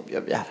ထင်ကို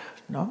ပြောပြတာ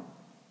နော်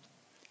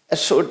အ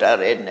ဆိုတာ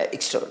ရဲနဲ့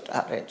extra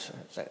ရဲဆို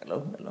စကား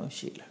လုံးနှလုံး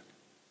ရှိလာ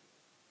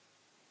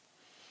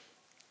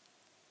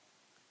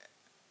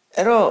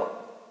အဲ့တော့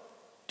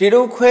ဒီ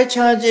လိုခွဲ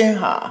ခြားခြင်း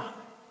ဟာ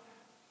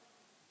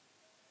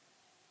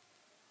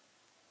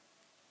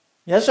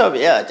မြတ်စွာဘု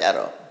ရားကြ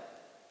တော့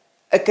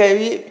အကယ်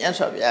၍မြတ်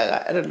စွာဘုရားက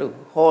အဲ့လို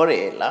ဟောတ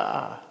ယ်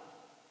လား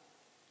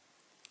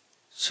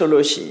ဆို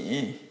လို့ရှိရ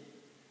င်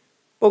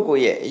ပုဂ္ဂို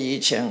လ်ရဲ့အ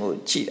ရေးချင်းကို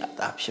ကြည့်တာ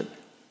ဒါဖြစ်မ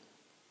ယ်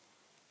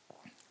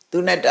သူ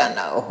နဲ့တဏ္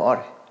ဍာကိုဟောတ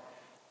ယ်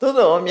သို့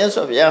တော်မြတ်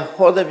စွာဘုရား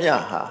ဟောသမျှ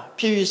ဟာ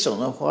ဖြည်းဖြည်းစုံ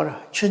စုံဟောတာ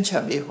ချွန်းချံ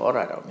ပြီးဟော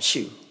တာတော့မ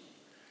ရှိဘူး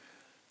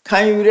ခံ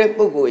ယူတဲ့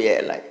ပုဂ္ဂိုလ်ရဲ့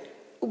အလိုက်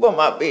ဥပ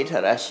မာပေး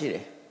ထားတာရှိတ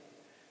ယ်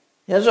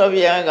မြတ်စွာဘု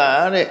ရားက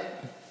တဲ့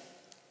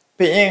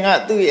ဘုရင်က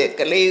သူ့ရဲ့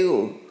ကလေး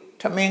ကို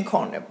ထမင်းခွ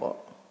န်တယ်ပေါ့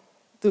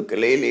သူ့က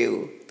လေးလေး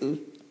ကိုသူ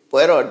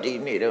ပွဲတော်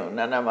တီးနေတော့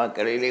နာနာမှာက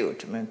လေးလေးကို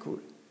ထမင်းခု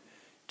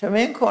ထမ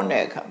င်းခွန်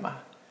တဲ့အခါမှာ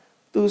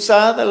သူ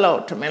စားသလော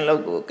က်ထမင်းလော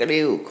က်ကိုက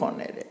လေးကိုခွန်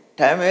နေတယ်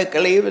ဒါပေမဲ့က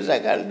လေးပါဇ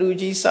က်ကလူ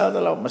ကြီးစားသ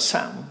လောက်မဆ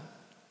န်ဘူး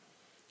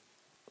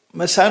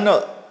မဆန်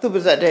တော့သူ့ပါ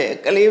ဇက်တဲ့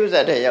ကလေးပါဇ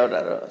က်တဲ့ရောက်တာ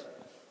တော့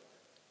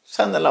ဆ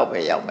န်သလောက်ပဲ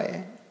ရောက်မယ်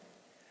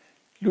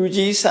လူ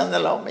ကြီးဆန်သ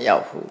လောက်မရော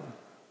က်ဘူး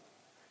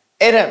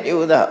အဲ့ဒါ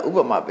မျိုးသားဥပ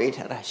မာပေး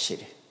ထားတာရှိ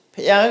တယ်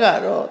ဘုရားက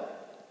တော့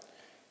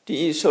ဒီ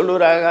ဆိုလို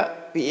တာက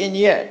ဘီအင်း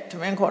ကြီးကထ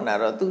မင်းခွန်တာ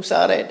တော့သူ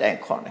စားတဲ့အတိုင်း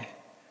ခွန်တယ်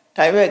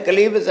ဒါပေမဲ့က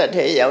လေးပါဇက်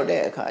ထဲရောက်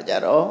တဲ့အခါကျ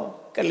တော့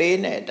ကလေး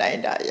နဲ့အတို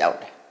င်းတာရောက်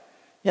တယ်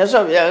မြတ်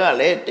စွာဘုရားက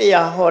လည်းတ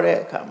ရားဟောတဲ့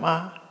အခါမှာ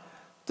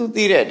သူ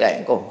သိတဲ့အတိုင်း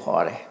အကုန်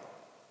ဟောတယ်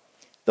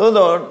သို့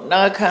တော့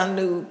နာခံ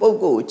သူပုဂ္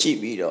ဂိုလ်ကြည့်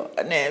ပြီးတော့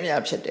အနေအ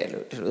များဖြစ်တယ်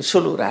လို့ဒီလို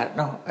ဆိုလိုတာ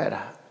နော်အဲ့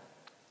ဒါ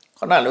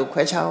ခုနလို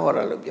ခွဲခြားဟော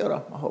တာလို့ပြော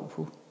တော့မဟုတ်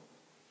ဘူး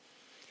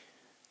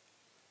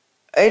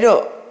အဲ့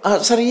တော့အ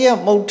စရိယ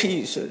မုဋ္ဌိ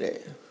ဆိုတဲ့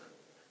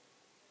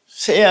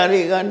ဆရာ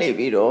တွေကနေ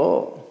ပြီးတော့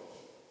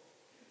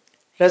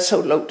လက်ဆု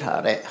ပ်လောက်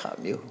ထားတဲ့ဟာ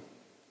မျိုး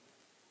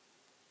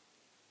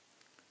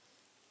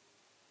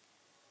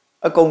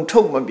အကုန်ထု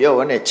တ်မပြော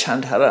ဘဲနဲ့ခြံ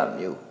ထားတာ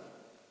မျိုး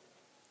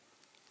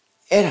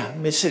အဲ့ဒါ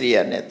မစ္စရိယ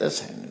နဲ့သက်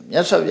ဆိုင်တယ်မြ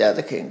တ်စွာဘုရားသ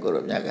ခင်ကို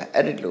ရောမြတ်က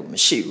အဲ့ဒီလိုမ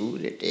ရှိဘူး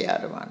တဲ့တရား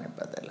ဓမ္မနဲ့ပ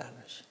တ်သက်လာ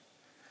လို့ရှိရင်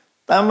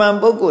တာမန်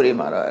ပုဂ္ဂိုလ်တွေ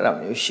မှာတော့အဲ့ဒါ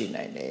မျိုးရှိ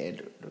နိုင်တယ်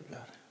လို့ပြော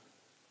တာ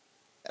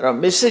အဲ့တော့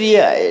မစ္စရိယ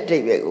ရဲ့အဓိ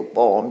ပ္ပာယ်ကို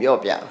ပေါ်အောင်ပြော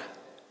ပြတာ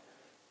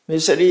မ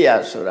စ္စရိယ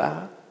ဆိုတာ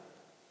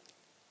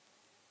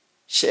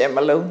ရှယ်မ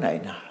လုံးနို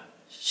င်တာ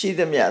ရှိ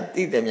သမျှ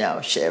သိသမျှ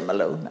ကိုရှယ်မ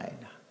လုံးနိုင်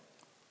တာ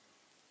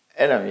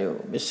အဲ့ဒါမျိုး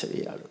မစ္စရိ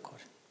ယလို့ခေါ်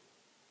တယ်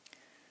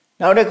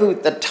နောက်တစ်ခု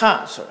တထ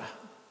ဆိုတာ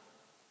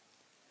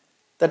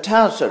တထ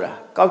ဆိုတာ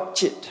ကောက်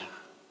ကျစ်တာ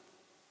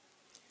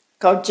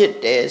ကောက်ကျစ်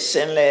တယ်ဆ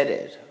င်းလဲတ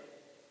ယ်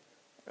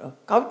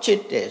ကောက်ကျ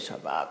စ်တယ်ဆို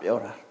တာပြော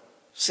တာ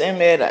ဆင်း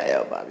လဲတာ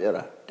ရောပါပြော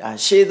တာဒါ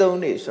ရှေးသုံး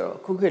နေဆိုတော့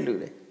ခုခေတ်လူ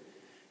တွေ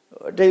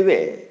အတိတ်ပဲ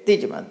သိ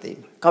ကြမှသိ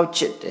မှာကောက်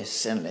ကျစ်တယ်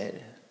ဆင်းလဲတ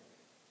ယ်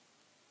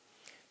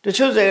တ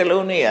ချို့စကား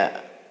လုံးတွေက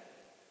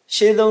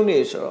ရှေးသုံးနေ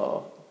ဆိုတော့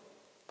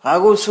ဘာ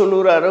ကိုဆို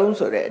လိုတာတုံး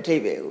ဆိုတဲ့အထိ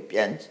ပ္ပယ်ကိုပြ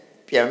န်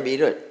ပြီး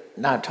တော့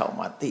နားထောင်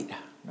မှသိတာ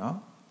နော်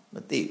မ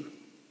သိဘူး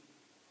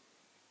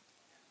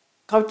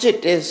ကောက်ကျစ်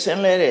တယ်ဆ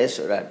င်းလဲတယ်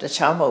ဆိုတာတ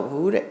ခြားမဟုတ်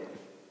ဘူးတဲ့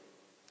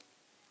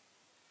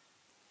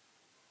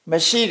မ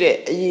ရှိတဲ့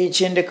အရေးချ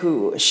င်းတစ်ခု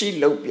ကိုအရှိ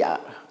လုပ်ပြတာ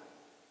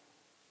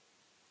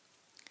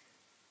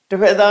တစ်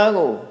ဖက်သား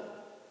ကို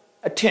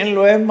အထင်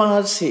လွဲ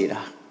မှားစေ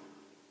တာ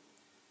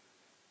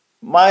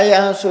မာ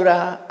ယာဆိုတာ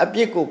အပြ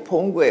စ်ကို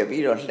ဖုံးကွယ်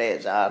ပြီးတော့လှည့်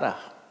စားတာ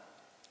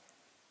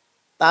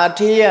တာ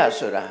ထေယ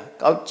ဆိုတာ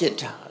ကောက်ကျစ်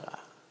တာ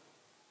လား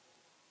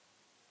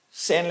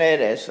ဆင်းလဲ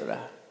တယ်ဆိုတာ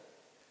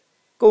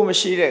ကိုမ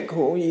ရှိတဲ့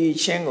ခုံကြီး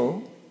ချင်းကို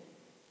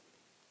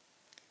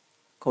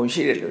ခုံ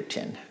ရှိတယ်လို့ထ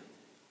င်တယ်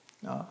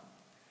နော်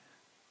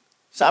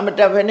စာမတ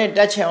က်ဘဲနဲ့တ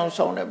က်ချင်အောင်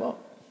ဆောင်တယ်ပေါ့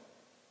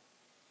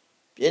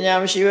ပညာ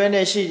မရှိဘဲ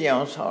နဲ့ရှိကြ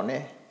အောင်ဆောင်တ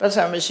ယ်ပတ်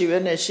စံမရှိဘဲ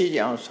နဲ့ရှိကြ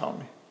အောင်ဆောင်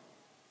တယ်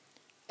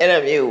အဲ့ဒါ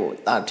မျိုးကို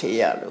တာထေ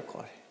ယလို့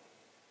ခေါ်တယ်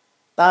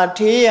တာ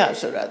ထေယ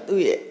ဆိုတာ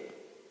သူ့ရဲ့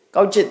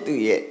ကောက်จิตသူ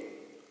ရဲ့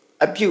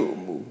အပြုအ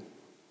မူ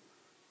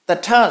တ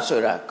ထဆို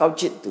တာကောက်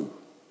จิตသူ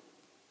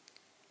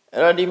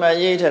အဲ့တော့ဒီမှာ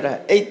ရေးထားတာ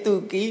အိတု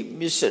ကိ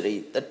မစ္စရိ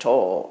တ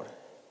ထော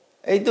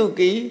အိတု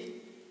ကိ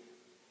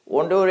ဝ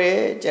န်တို့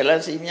ရဲ့ဂျလ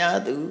စီများ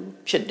သူ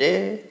ဖြစ်တ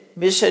ယ်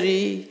မစ္စ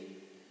ရိ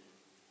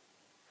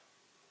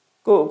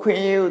ကိုယ်အခွင့်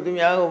အရေးကိုသူ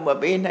များကိုမ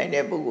ပေးနိုင်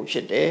တဲ့ပုဂ္ဂိုလ်ဖြ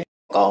စ်တယ်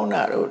ကောင်း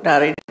တာတော့ဒါ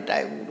ရိတို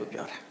င်ဘူးလို့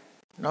ပြောတာ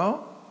နော်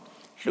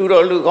လူ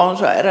တော်လူကောင်း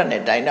ဆိုတာအဲ့ဒါ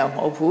နဲ့တိုင်တာမ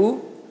ဟုတ်ဘူး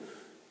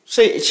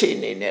စိတ်အခြေအ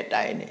နေနဲ့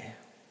တိုင်တယ်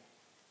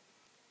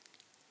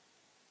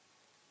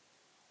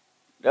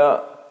တော့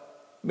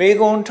မေ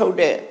ကုံထုတ်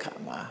တဲ့အခါ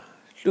မှာ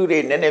လူတွေ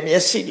နည်းနည်းမျ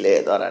က်စိလဲ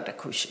သွားတာတ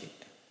ခုရှိ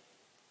တယ်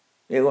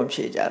မေကုံ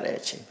ဖြေကြတဲ့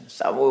အချိန်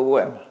စာမိုး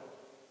ဝဲမှာ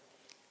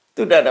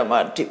သုတ္တဓမ္မ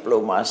ဒီပ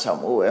လိုမာစာ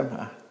မိုးဝဲ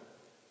မှာ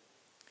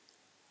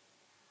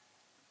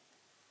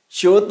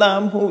ရှိုး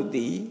သားမှုသ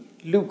ည်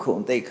လူခုံ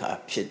သိက္ခာ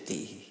ဖြစ်သ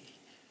ည်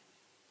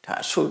ဒါ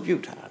အဆိုပြု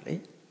ထားလေ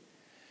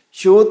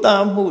ရှိုး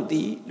သားမှုသ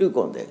ည်လူ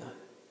ခုံသိက္ခာ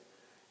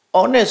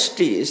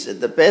honesty is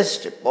the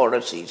best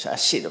policy စာ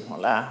ရှိတယ်မဟု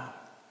တ်လား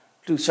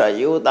လူစား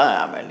ရိုးသားရ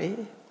မယ်လေ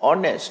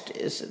honest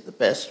is the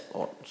best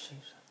policy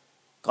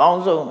ကော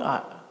င်းဆုံး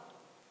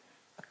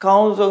အကော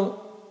င်းဆုံး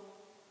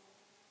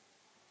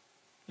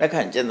လက်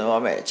ခံကျင့်သုံးရ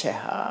မယ့်အချက်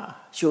ဟာ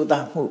ရိုး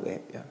သားမှုပဲ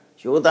ပြော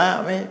ရိုးသားရ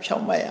မယ်ဖြော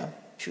င့်မတ်ရမယ်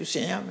ဖြူစ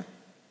င်ရမယ်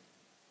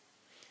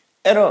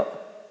အဲ့တော့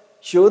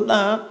ရိုး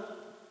သား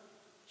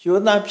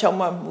ဖြောင့်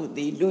မတ်မှုသ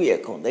ည်လူရဲ့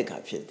ဂုဏ်သိက္ခာ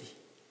ဖြစ်သည်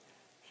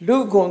လူ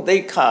ဂုဏ်သိ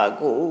က္ခာ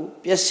ကို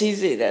ပျက်စီး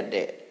စေတတ်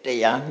တဲ့တ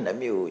ရားနှစ်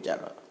မျိုးကိုကြ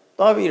တော့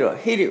သွားပြီးတော့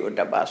ဟိရိဝတ္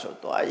တပဆို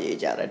သွားရေး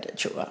ကြတဲ့တ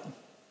ချို့က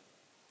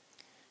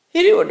ဟိ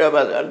ရိဝတ္တပ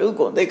ဆိုလူ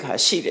ဂုဏ်သိက္ခာ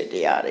ရှိတဲ့တ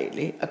ရားတွေ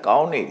လေအကော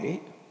င်းတွေလေ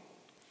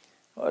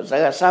ဟော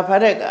စာဖ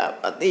တ်တဲ့က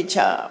အသေးချ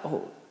ဟု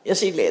တ်ရ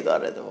ရှိလေသွား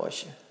တဲ့သဘော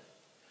ရှိ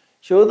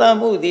ရိုးသား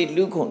မှုသည်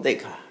လူဂုဏ်သိက္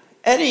ခာ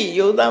အဲ့ဒီ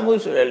ရိုးသားမှု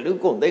ဆိုတဲ့လူ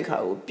ဂုဏ်သိက္ခာ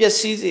ကိုပျက်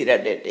စီးစေတ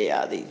တ်တဲ့တ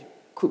ရားတွေ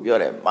ခုပြော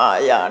တဲ့မာ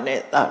ယာ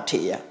နဲ့တ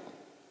ထေယ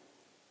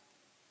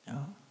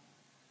နော်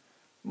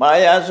မာ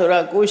ယာဆိုတာ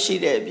ကိုရှိ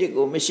တဲ့အဖြစ်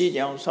ကိုမရှိကြ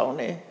အောင်ဆောင်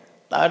တယ်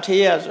တာထေ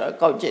ယဆိုတာ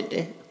ကောက်ကျစ်တ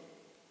ယ်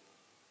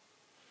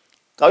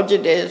ကောက်ကျ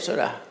စ်တယ်ဆို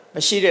တာမ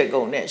ရှိတဲ့ဂု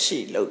ဏ်နဲ့ရှိ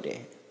လို့တ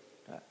ယ်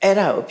အဲ့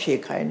ဒါကိုဖြေ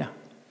ခိုင်းတာ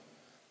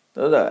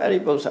သို့သောအဲ့ဒီ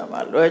ပု္ပ္ပာမှာ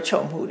လွဲ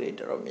ချော်မှုတွေ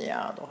တော်တော်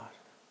များသွားတ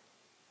ယ်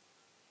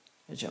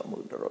လွဲချော်မှု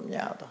တော်တော်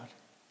များသွားတယ်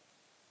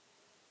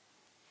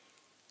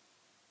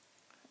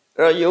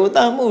အဲ့တော့ယော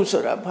သားမှု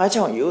ဆိုတာဘာ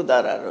ကြောင့်ယော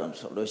သားတာတော့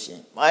ဆိုလို့ရှိရ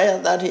င်မာယာ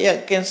တာထေယ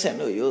ကင်းစင်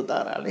လို့ယော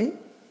သားတာလေ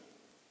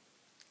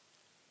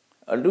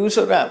လူ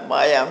ဆိုတာမာ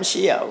ယာမ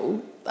ရှိရဘူး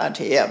တာ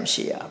ထေယမ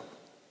ရှိရဘူး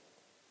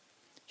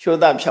ရိုး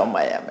သားဖြောင့်မ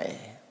တ်ရမယ်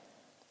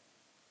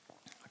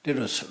ဒီ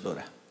လိုဆိုလို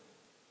တာ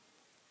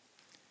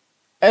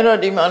အဲ့တော့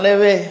ဒီမှာလည်း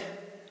ပဲ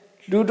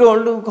လူတော်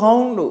လူကော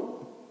င်းလို့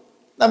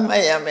သတ်မှ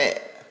တ်ရမယ်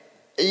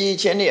အရေး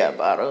ချင်းတွေက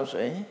ဘာလို့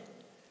ဆိုရင်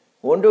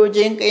ဝန်တိုချ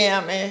င်းကင်းရ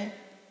မယ်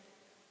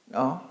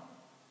နော်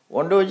ဝ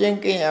န်တိုချင်း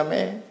ကင်းရမ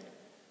ယ်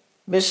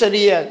မစ္စ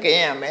ရိယက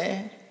င်းရမယ်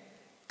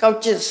ကောက်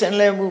ကျစ်ဆင်း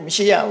လဲမှုမ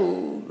ရှိရ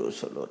ဘူးလို့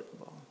ဆိုလို့တယ်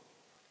ပေါ့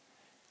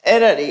အဲ့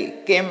ဒါတွေ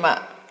ကင်းမှ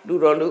လူ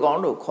တော်လူကော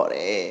င်းလို့ခေါ်တ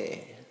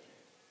ယ်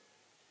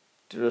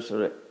ဒီလိုဆို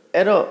ရဲ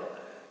အဲ့တော့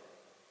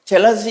ချ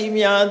က်လက်စီ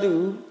များသူ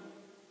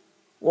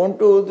ဝန်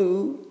တိုသူ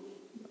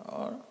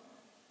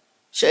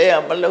ရှေ့ရ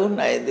မလုံး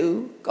နိုင်သူ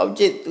ကောက်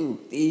ကျစ်သူ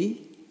ဒီ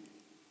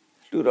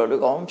လူတော်လူ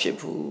ကောင်းဖြစ်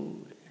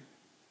ဘူး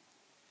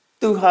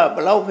သူဟာဘ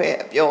လောက်ပဲ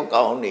အပြော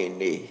ကောင်းနေ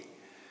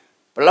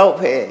ဘလောက်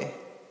ပဲ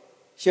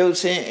ရုပ်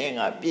ဆင်းအင်္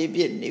ဂါပြည့်ပြ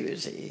ည့်နေပါ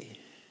စေ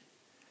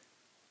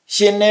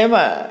ရှင်ထဲ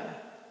မှာ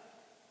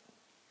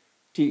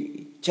ဒီ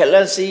ချက်လ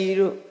က်စီ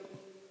တို့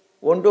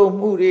ဝန်တို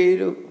မှုတွေ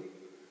တို့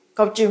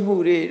ကောက်ကျစ်မှု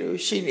တွေတို့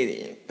ရှိနေတ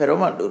ယ်ဘယ်တော့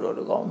မှလူတော်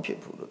လူကောင်းဖြစ်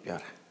ဘူးလို့ပြော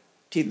တာ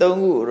ဒီသုံး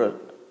ခုကိုတော့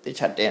တ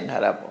ခြားတင်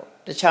ထားတာပေါ့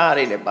တခြား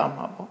တွေလည်းပါ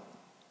မှာပေါ့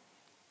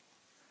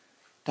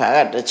ဒါက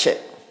တစ်ချက်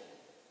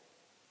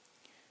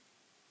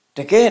တ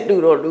ကယ်လူ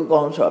တော်လူ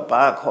ကောင်းဆိုတာ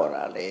ဘာခေါ်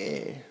တာလဲ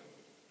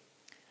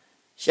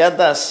ယ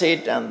တစေ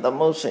တံသ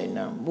မုစိ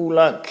ဏံမူလ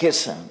ခိစ္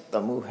ဆံသ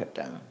မုဟ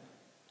တံ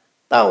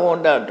တဝန္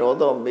တဒေါ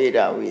သောမေရ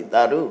ဝိ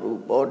တာရုရူ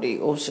ဘောဓိ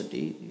ဩစ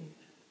တိ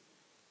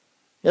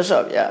မြတ်စွာ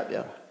ဘုရား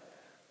ပြောတာ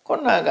ခု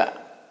နက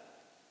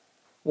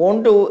ဝန်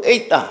တုအိ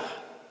တ်တာ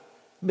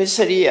မစ္စ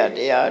ရိယတ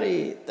ရားတွေ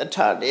တထ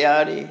တ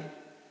ရားတွေ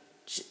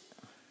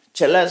ချ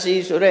က်လက်စီ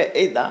ဆိုတဲ့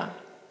အိတ်တာ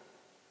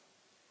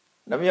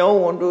နှမျိုး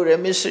ဝန်တုတဲ့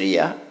မစ္စရိယ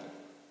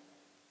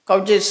ကော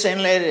က်ကျစ်ဆ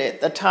င်းလဲတဲ့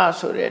တထ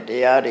ဆိုတဲ့တ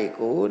ရားတွေ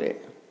ကိုတဲ့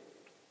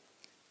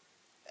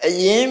အ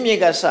ရင်မြစ်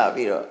ကစ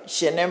ပြီးတော့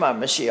ရှင်ထဲမှာ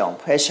မရှိအောင်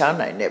ဖယ်ရှား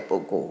နိုင်တဲ့ပု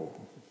ဂ္ဂိုလ်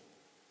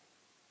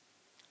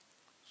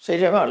စိတ်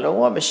ထဲမှာလုံး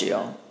ဝမရှိ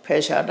အောင်ဖ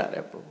ယ်ရှားတတ်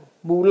တဲ့ပုဂ္ဂိုလ်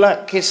မူလ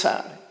ခိစ္ဆာ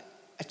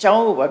အကြော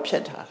င်းကိုပဲဖြ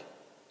တ်ထားတယ်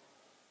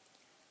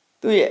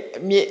သူ့ရဲ့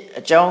အမြင့်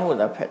အကြောင်းကို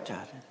သာဖတ်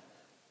ထားတယ်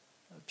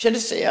ဖြစ်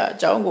เสียအ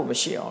ကြောင်းကိုမ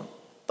ရှိအောင်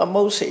သ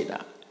မုတ်စေတာ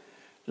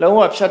လုံး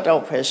ဝဖြတ်တော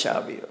က်ဖယ်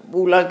ရှားပြီးတော့မူ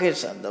လကိစ္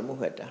စသမု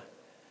ဟတ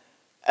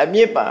အမြ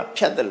စ်ပါ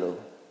ဖြတ်တယ်လို့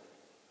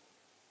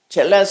ချ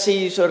က်လက်စီ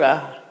ဆိုတာ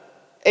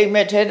အိမ်မ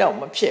က်ထဲတော့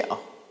မဖြစ်အော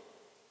င်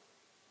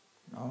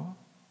နော်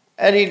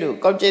အဲ့ဒီလို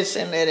ကောက်ကျစ်ဆ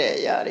င်းလဲတဲ့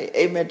အရာတွေ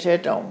အိမ်မက်ထဲ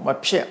တော့မ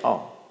ဖြစ်အော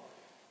င်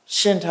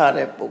ရှင်းထား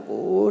တဲ့ပုဂ္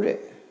ဂိုလ်တဲ့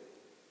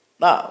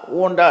သဝ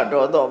န္ဒ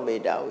တော်သောမေ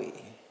တ္တာဝီ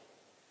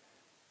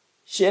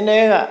ရှင်တွေ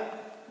က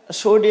အ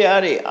ဆိုးတ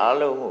ရားတွေအ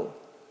လုံးကို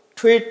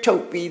ထွေးထု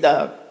တ်ပြီး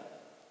သား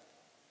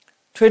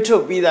ဖြ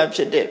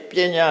စ်တဲ့ပ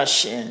ညာ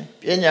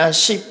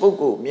ရှိပုဂ္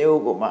ဂိုလ်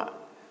မျိုးကိုမှ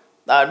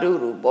သာဓု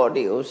ရူပော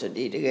တိဥစ္စ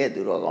တိတကယ်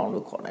သူတော်ကောင်း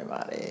လို့ခေါ်နိုင်ပါ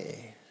တ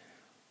ယ်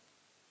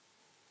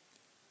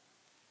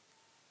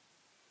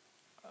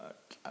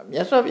မြ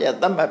တ်စွာဘုရား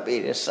သတ်မှတ်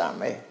ပေးတဲ့စာ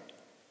မယ်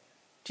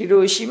ဒီ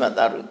လိုရှိမှ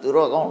သာဓုသူ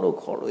တော်ကောင်းလို့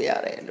ခေါ်လို့ရ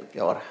တယ်လို့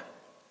ပြောတာ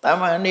တာ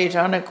မန်အနေ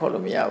ထားနဲ့ခေါ်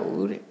လို့မရ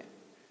ဘူးတဲ့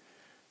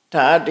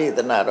ဒါအတေသ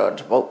နာတော်တ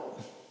စ်ပုဒ်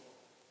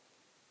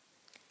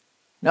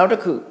နောက်တ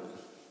စ်ခု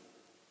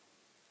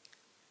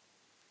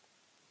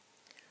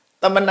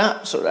သမဏ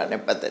ဆိုတာ ਨੇ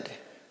ပတ်သက်တယ်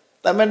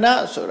သမဏ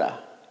ဆိုတာ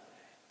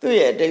သူ့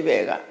ရဲ့အဓိပ္ပာ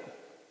ယ်က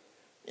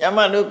မြန်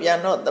မာလိုပြန်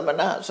တော့သမ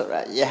ဏဆိုတာ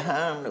ယဟ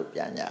န်လို့ပြ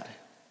န်ကြတယ်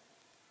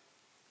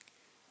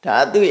ဒါ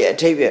သူ့ရဲ့အ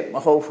ဓိပ္ပာယ်မ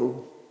ဟုတ်ဘူး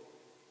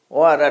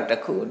ဝါရတ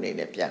စ်ခုအနေ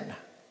နဲ့ပြန်တာ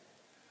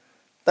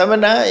သမ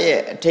ဏ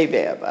ရဲ့အဓိပ္ပာ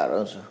ယ်ကဘာ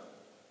လို့ဆို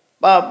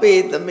ပပေ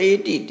သမေ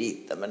တိတိ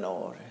သမနော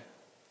တဲ့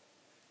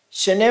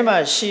ရှင်ထဲမှာ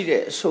ရှိ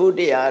တဲ့အဆိုးတ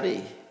ရားတွေ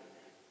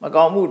မ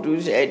ကောင်းမှုဒု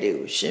စရိုက်တွေ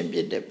ကိုရှင်းပြ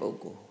တဲ့ပုဂ္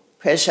ဂိုလ်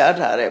ဖယ်ရှား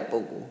ထားတဲ့ပု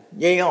ဂ္ဂိုလ်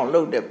ငြိမ်းအောင်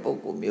လုပ်တဲ့ပုဂ္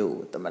ဂိုလ်မျိုး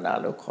ကိုသမဏ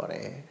လို့ခေါ်တ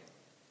ယ်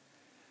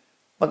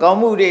မကောင်း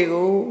မှုတွေ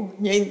ကို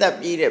ငြိမ်းသက်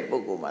ပြီးတဲ့ပု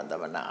ဂ္ဂိုလ်မှာသ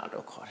မဏ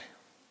လို့ခေါ်တယ်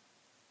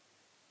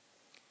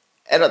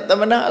အဲ့တော့သ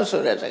မဏ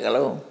ဆိုတဲ့စကား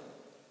လုံး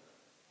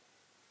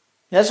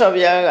မြတ်စွာဘု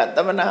ရားကသ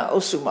မဏအု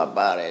ပ်စုမှာ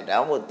ပါတယ်ဒါ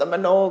မှမဟုတ်သမ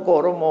နောကော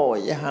ရမော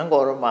ယဟန်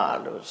ကောရမ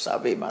လို့စာ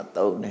ပေမှာ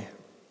သုံးတယ်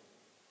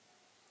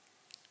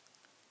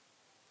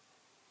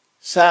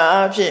စာ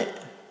အဖြစ်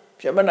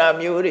ပြမနာ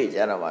မျိုးတွေကြ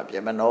တော့မှပြ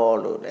မနော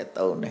လို့လည်း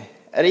သုံးတယ်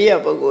အရိယ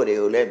ပုဂ္ဂိုလ်တွေ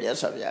ကိုလည်းမြတ်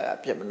စွာဘုရားက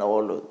ပြမနော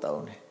လို့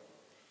သုံးတယ်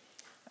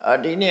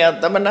ဒီနေ့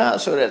သမဏ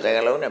ဆိုတဲ့စ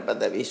ကားလုံးနဲ့ပတ်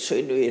သက်ပြီး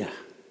ဆွေးနွေးတာ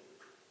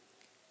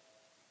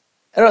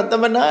အဲ့တော့သ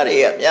မဏတွေ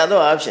ကများသော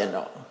အားဖြင့်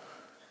တော့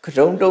က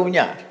တုံတုံည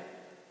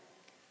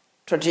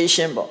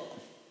tradition ပေါ့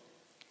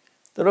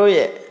သူတို့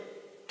ရဲ့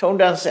ထုံး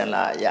တမ်းစင်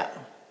လာအရ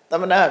သ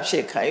မဏဖြ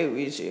စ်ခိုင်း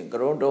ပြီးဆိုရင်က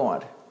တုံတုံရ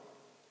တယ်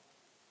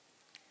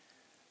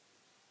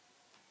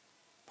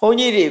ဘုန်း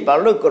ကြီးတွေဘာ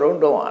လို့ကတုံ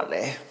တုံရ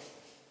လဲ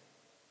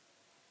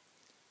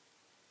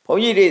ဘု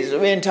န်းကြီးတွေသ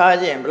ဘင်ထား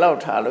ခြင်းဘယ်လောက်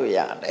ထားလို့ရ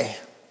လဲ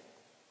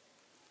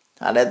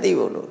ဒါလည်းသိ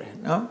ဖို့လိုတယ်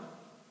နော်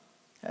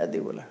အဲ့သိ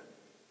ဖို့လား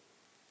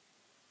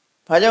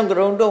ဘာကြောင့်က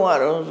ရုံတုံးရ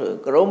တော့ဆို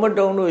ကရုံမ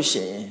တုံးလို့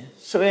ရှိရင်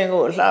သဘင်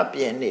ကိုအလှပြ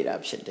င်နေတာ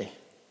ဖြစ်တယ်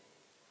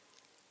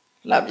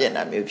လှပြင်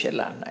တာမျိုးဖြစ်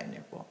လာနိုင်တ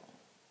ယ်ပေါ့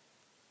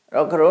အဲ့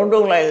တော့ကရုံ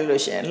တုံးလိုက်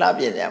လို့ရှိရင်လှ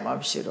ပြင်ကြမှာ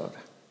မရှိတော့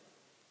တာ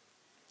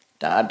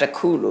ဒါတစ်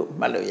ခုလို့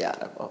မှတ်လို့ရ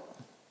တာပေါ့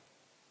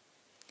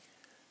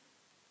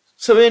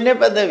သဘင်နဲ့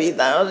ပတ်သက်ပြီး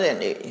တန်ရောစင်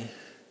နေ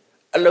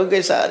အလုတ်ကိ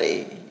စ္စတွေ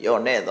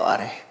ညော်နေသွား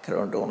တယ်က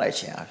ရုံတုံးလိုက်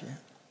ခြင်းအပြင်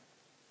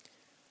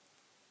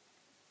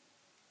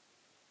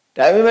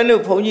ဒါပေမဲ့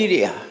လို့ဘုန်းကြီး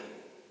တွေဟာ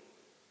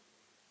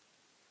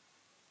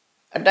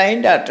အတိုင်း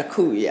အတာတစ်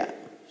ခုရ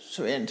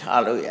ဆိုရင်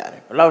ထားလို့ရတ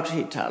ယ်ဘယ်လောက်ထိ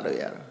ထားလို့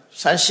ရတော့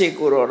ဆန်းရှိ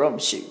ကိုတော့မ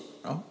ရှိဘူး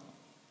เนาะ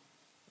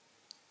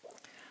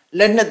လ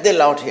က်နှစ်သက်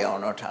လောက်ထည့်အော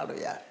င်တော့ထား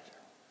လို့ရတယ်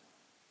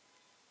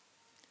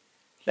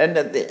လက်နှ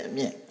စ်သက်အ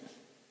မြင့်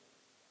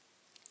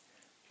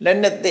လက်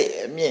နှစ်သက်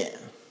အမြင့်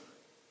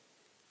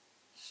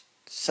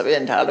စပ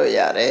င်ထားလို့ရ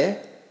တယ်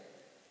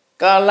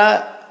ကာလ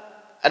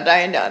အတို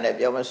င်းအတာနဲ့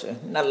ပြောမဆိုရင်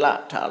2 လ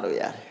ထားလို့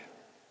ရတယ်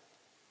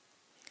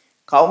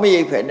ခေါင်းမ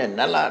ရိပ်ဖဲနဲ့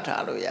2 လ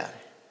ထားလို့ရတ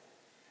ယ်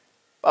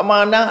ပမာ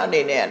ဏအ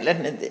နေနဲ့လက်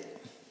နှစ်သက်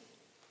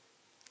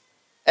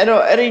အဲ့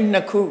တော့အဲ့ဒီနှ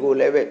စ်ခုကို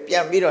လည်းပဲပြ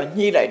န်ပြီးတော့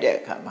ညှိလိုက်တဲ့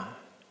အခါမှာ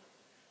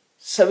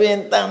သဘင်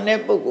တန်တဲ့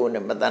ပုဂ္ဂိုလ်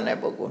နဲ့မတန်တဲ့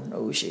ပုဂ္ဂိုလ်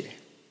2 ဦးရှိတယ်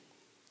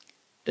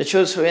တ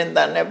ချို့သဘင်တ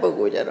န်တဲ့ပုဂ္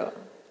ဂိုလ်ကြတော့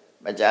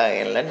မကြခ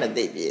င်လက်နှစ်သ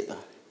က်ပြေး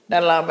သွား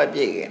2 လမပြ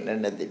ည့်ခင်လက်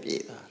နှစ်သက်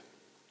ပြေးသွား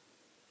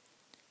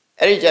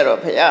အဲ့ဒီကြတော့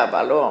ဖခင်က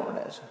ဘာလုပ်အောင်မ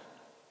လဲဆို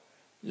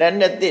လက်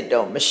နှစ်သက်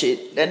တော့မရှိ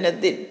လက်နှစ်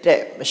သက်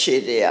တဲ့မရှိ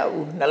တရား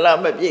ဘူး2 လ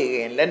မပြည့်ခ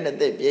င်လက်နှစ်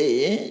သက်ပြေး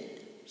ရင်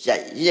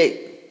ရိတ်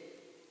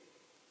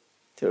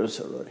သူတို့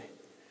ဆိုလို့တယ်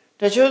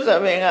တချို့သ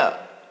ဘင်က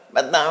မ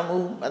တန်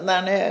ဘူးမတ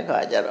န်တဲ့အခါ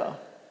ကျတော့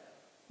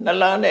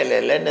2 လနဲ့လ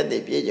ည်းလက်နှစ်သ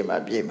က်ပြေးကြမှာ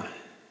ပြေးမှာ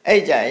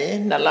အဲ့ကြရင်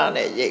2 လ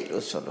နဲ့ရိတ်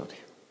လို့ဆိုလို့တ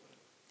ယ်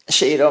အ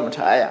ရှိတော့မ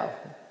ထားရ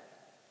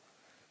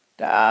ဘူး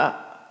ဒါ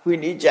ဝိ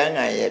နည်းကျမ်းဂ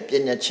န်ရဲ့ပြ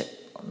ည့်ညက်ချက်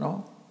ပေါ့နော်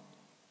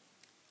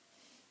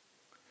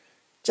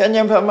ကျန်ကျ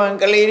န်ဖမှန်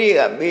ကလေးတွေ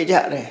ကမေးကြ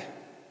တယ်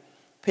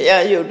ဖះ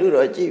ရုပ်တု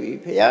တော့ကြည့်ပြီ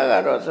ဖះက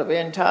တော့သပ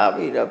င်ထား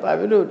ပြီးတော့ဘာ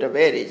ဖြစ်လို့တပ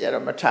ည့်တွေကျ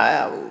တော့မထားရ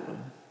ဘူး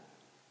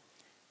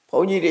ဘု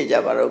န်းကြီးတွေကြ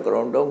ပါတော့က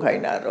ရုံတုံးခို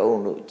င်းတာတော့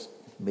လို့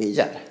မေး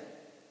ကြတယ်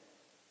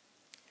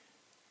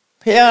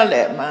ဖះလ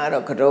ည်းအမှန်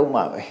တော့ကတုံး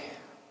မှာပဲ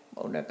မ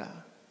ဟုတ်နဲ့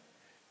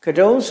က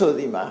တုံးဆို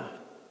ဒီမှာ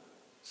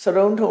စ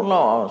ရုံးထုံ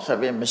လောက်အောင်သ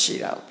ပင်မရှိ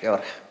တာကိုပြော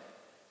တာ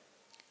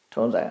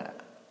ထုံးစံက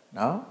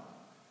နော်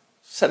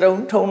စ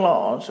ရုံးထုံလော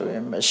က်အောင်ဆိုရ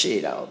င်မရှိ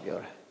တာကိုပြော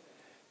တာ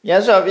မြ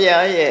တ်စွာဘု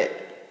ရားရဲ့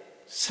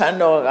ဆန်း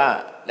တော်က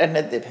လက်နှ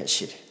စ်သက်ပဲ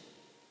ရှိတယ်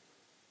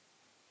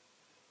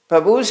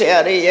Babu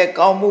say, a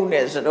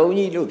communist,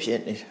 only loops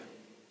in it.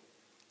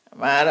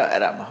 Mara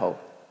Aramho.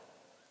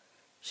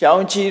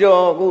 Shang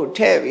Chiro, good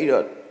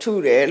Tevi,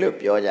 2 day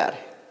loop your yard.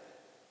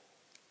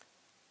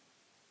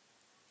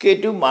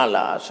 Ketu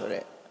Mala,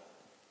 sorry.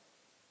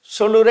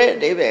 Solure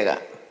de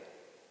Vega.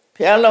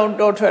 Pialon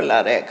daughter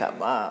Lareca,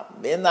 ma,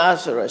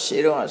 Minas or a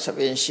Shiro and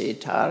Sabin she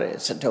tare,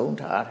 Saton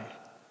tare.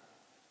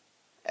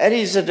 It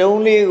is the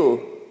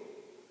only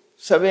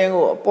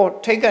Sabengo,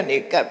 port take a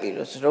nick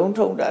capulus, don't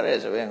hold that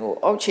as a vengo,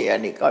 Ochi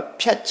and it got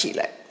Piachi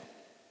like.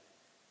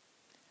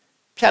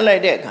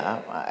 Piala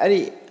deca,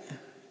 Ari,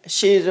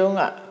 she's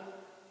unga,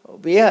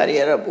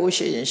 Biharia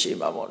bushy and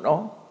Shimamo,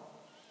 no?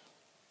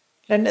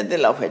 Landed the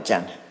love at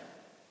Jan.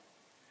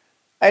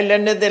 I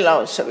landed the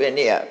love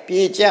Savenia,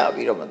 Pia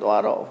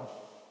Viromadoro.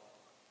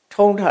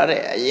 Told her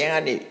a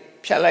yanni,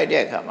 Piala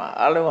decama,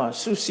 Alua,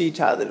 Susi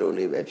ta the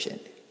lowly webshin.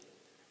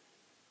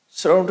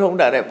 Sron told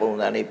that a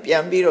bone and a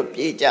piambiro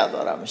Pia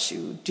Doram,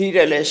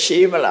 Tidale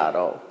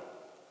Shimalaro.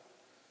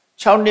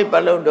 Chowny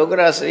balloon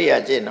dogras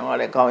ria geno,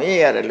 like on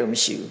air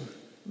lumshu.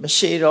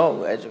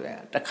 Machiro, as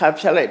well, the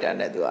capsulate and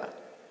the door.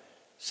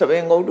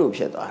 Sabengo do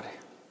Piedare.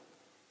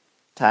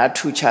 Ta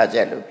 2 charge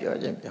loop your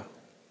jimbo.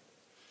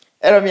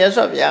 Eramias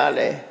of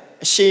Yale,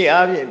 she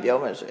avian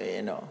biomas,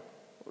 you know.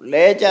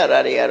 Ledger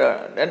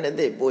Ariara, then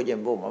they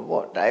boojin boom of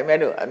what I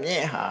made a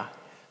meha.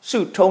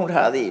 Suit told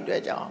her the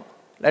dredger,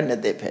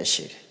 landed the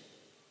pesci.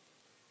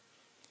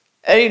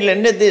 Eri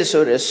landed this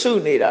or a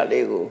soon need a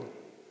lego.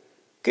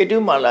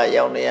 Kedumala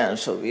Yaunian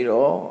so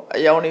viro, a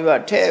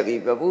Yauniva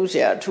Tevi,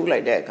 Babusia, 2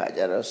 like that,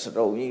 Kajaras,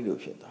 Rovi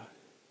Lupita.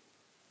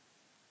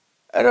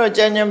 I wrote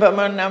Janyan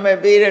Paman, I'm a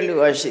beer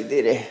luashi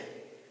did.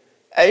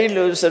 I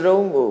lose the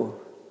Rongo.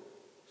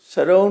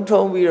 Saron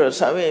told me or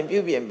something,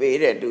 Bubian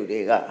beer do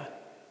they got.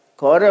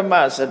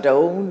 Coramas at the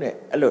own,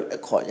 a look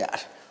at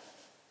Coyat.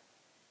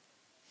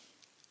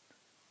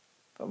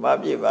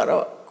 Pamabi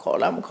Varo,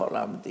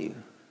 column, dear.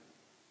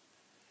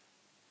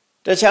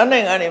 The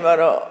Channing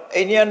Animaro,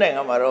 Indian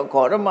Amaro,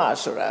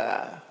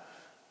 Coramasura,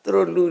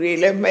 through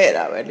Lurile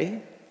Mera,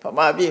 Valley.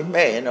 Pamabi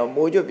may and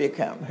Mojo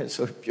become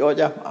so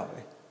Georgia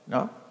Mavi,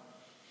 no?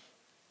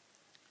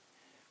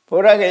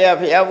 Poragaya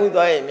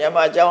Piabuda,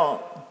 Yamajon,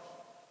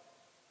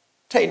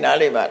 Take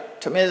Nalibat,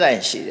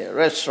 Tamizan City,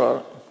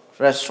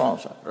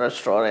 restaurants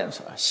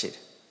are shit.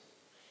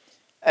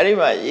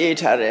 Arima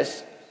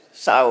Yetares,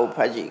 Sao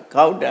Paji,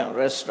 Gaudan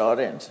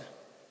restaurants.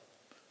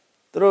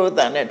 Through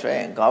the net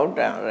and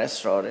Gaudan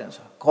restaurants.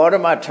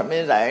 Korama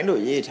Tamiza, no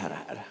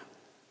Yetara.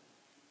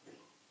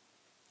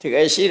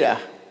 Tigashira.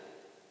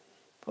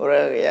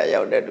 Poraya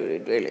Yauda do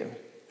it really.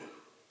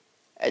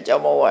 A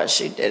Jamoa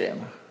shit at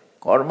him.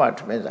 Korma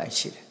Tamiza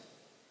shit.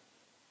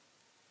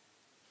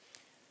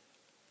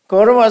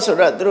 Korma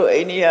Sura through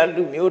any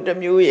alu mute and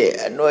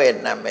no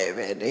ename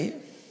very.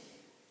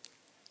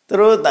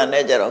 Through the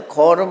nature of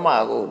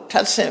Korma go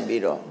Tassan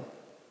Biro.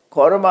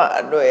 Korma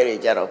and no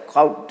area of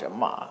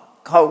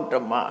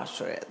Kautama,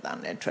 sorry,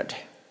 than a tread.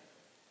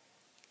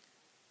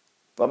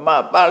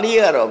 Pama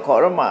Balia or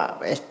Korma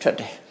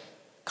vested.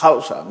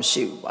 Kausa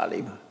Msiu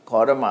Balima,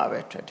 Korma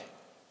vested.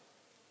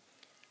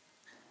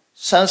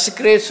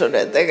 Sanskrit so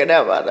that they get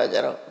about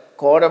a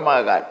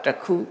Korma got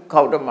Taku,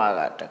 Kautama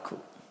got Taku.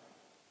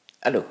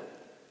 Hello.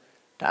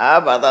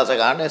 Tabata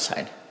Sagana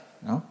sign.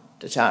 No?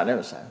 The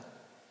China sign.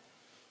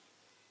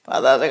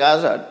 Father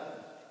Sagasa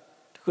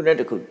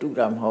couldn't do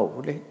them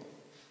hopefully.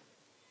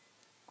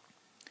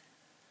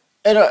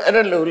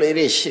 Era low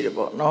lady shit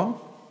about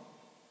no?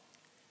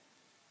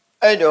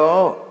 I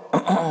don't.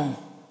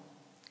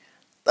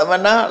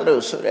 Tamana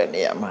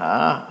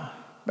Lusuraniama.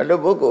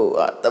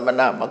 Melobugo,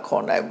 Tamana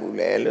Macona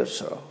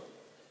Buleluso.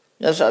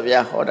 Yes, of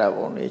Yahoda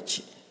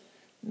Bonici.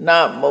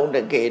 Not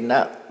Mondegay,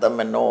 not the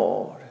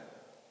Manor.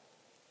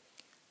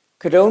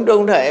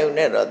 Don't have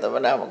never the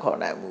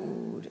Manamacona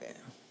mood.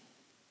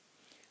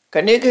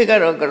 Can you kick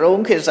out a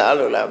grown kiss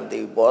alulam,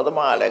 the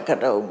Bodama like a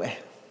dome?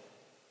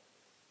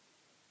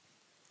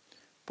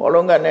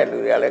 Polonga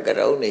Neluria like a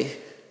doni.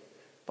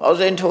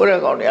 Pause in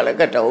Toragon like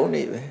a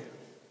doni.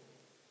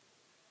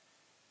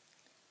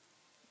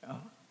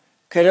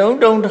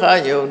 Don't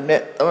have you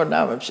net the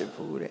Madame of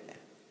Shipure.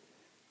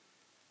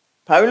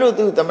 Pablo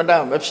do the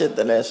Madame of Shit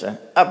the lesson.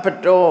 Up a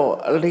door,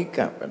 a leak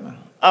up,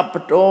 up a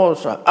door,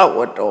 so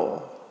out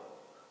door.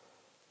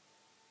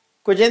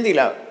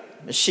 Cogentila,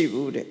 she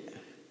would.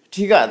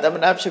 Tiga, the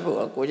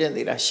Manapsibu,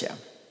 Cogentila Sham.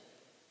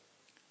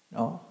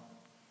 No?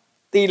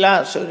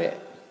 Tila Sure.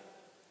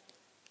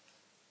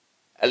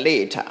 A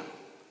later.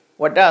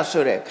 What does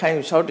Sure, kind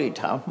of sorty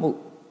town move?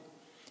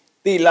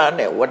 Tila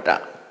ne what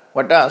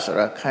does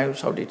Sure, kind of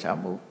sorty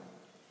town move?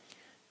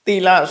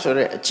 Tila Sure,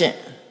 a chin.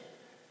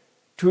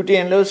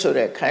 Tutin lo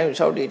Sure, kind of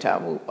sorty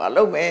town move.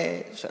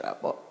 Palome,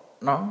 Sarabo.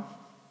 No?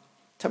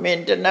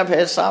 Tamin didn't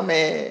have some.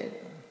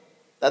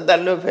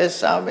 That look has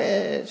some,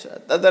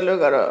 that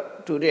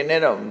look to the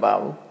net of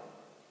Babu.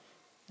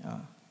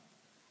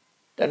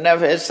 The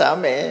never has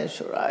some,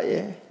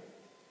 Suraye.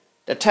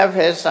 The tap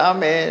has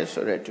some,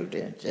 Sura to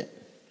the jet.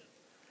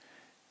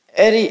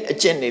 Eri a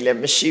gently let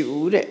me see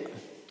wood.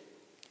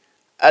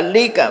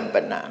 Alikam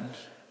banan.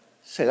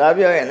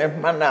 Sagabio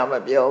and Manama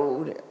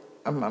Bio,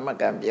 a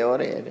Mamagan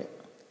Biore.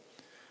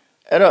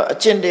 Ero a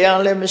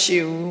Chindiale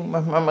Messiu,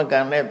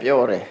 Mamagan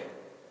Biore.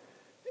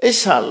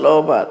 Isa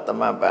loba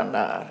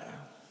tamabanar.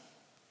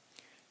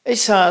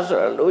 Isa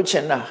sura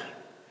luchena.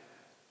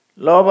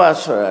 Loba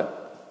sura.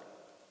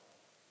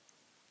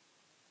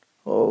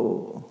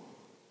 Oh.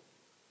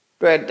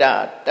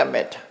 Dreda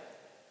damet.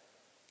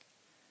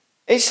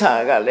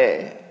 Isa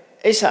gale.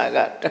 Isa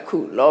got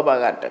taku, loba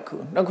got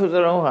taku.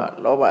 Nakuzaroha,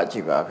 loba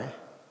jibabe.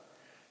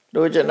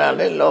 Luchena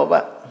le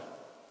loba.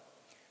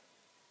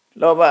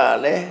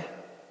 Loba le.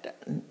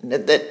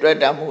 Nete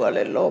dreda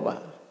muale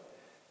loba.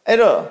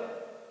 Ero.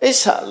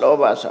 Isa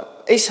loba sa.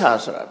 Isa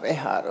sura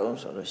beharon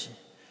solution.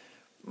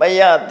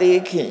 Maya de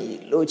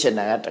king,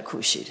 Lucena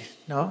takushi.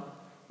 No?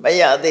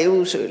 Maya de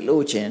uso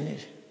lucen.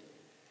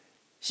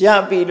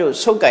 Shabilu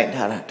so kind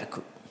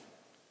harataku.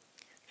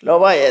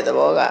 Loba ye the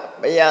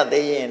boga, Maya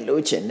de in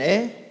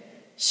lucene,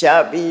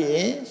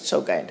 Shabi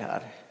so kind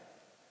har.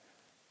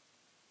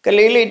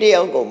 Kalili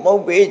deogo,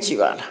 mobe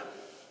chivala.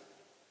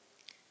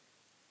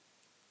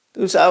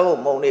 Tu savo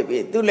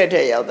monibi, tu let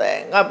out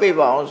there, Napi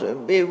bounce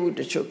and be wood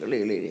to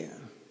chocolate.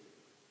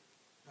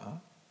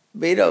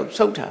 Bid of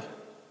sota.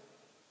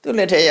 Tu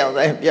let out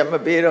there,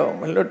 Yamabiro,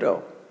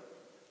 Maluto.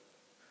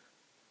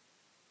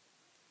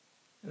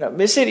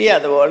 Miseria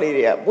the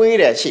Valiria,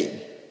 wait a she.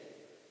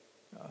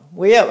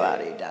 We have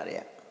a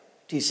daria.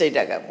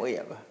 Tisetaga, we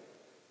have.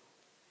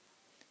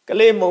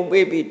 Kalemo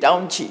baby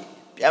down cheek,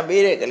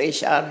 Yamire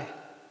Galishar.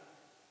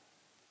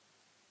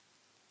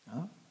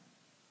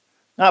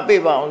 Not be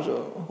bound,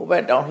 who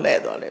went down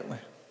lead on him.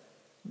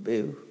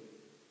 Bill.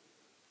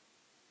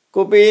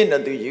 Go be in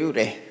to you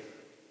there.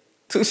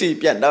 To see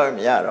Piano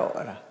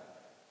Yaro.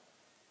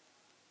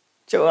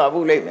 So I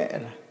will leave me.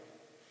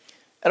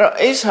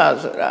 Isa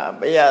sura,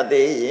 Baya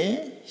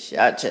de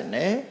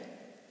Shachene,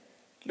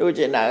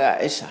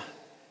 Lujinaga Isa.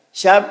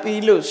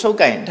 Shapi lu so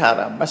kind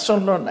Tara,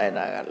 Masono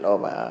Naga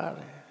Loba.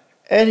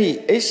 Any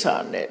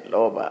Isa net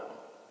Loba.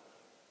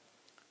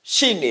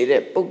 She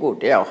needed Puku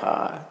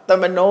Delha,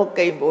 Tamano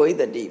Game Boy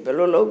the deep,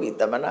 Belologi,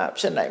 Tamanap,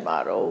 Senai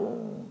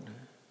Maro.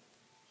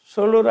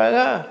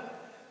 Soluraga.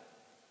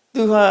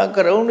 Duha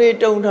Karone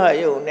don't have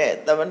you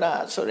net,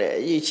 Tamana, so that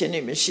ye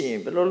chinny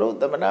machine, Belolo,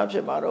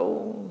 Tamanap,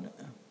 Maro.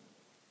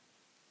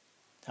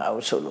 How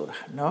solura,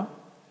 no?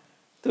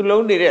 Tu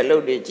long did a low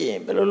de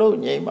gin, Belolo,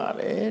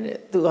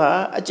 Yamale,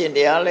 Duha, a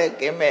chindiale,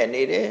 came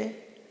needed,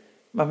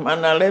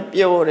 Mamana le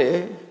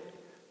piore.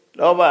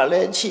 Loba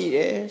le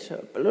chire, so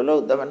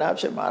Belolo, the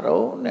Manapse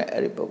Maro, ne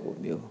Eribogu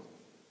Mew.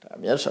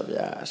 Yes of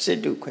ya,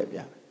 Sidu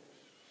Quebia.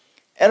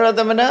 Era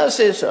the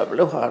Manasis of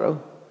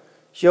Luharo.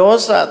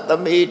 Yosa the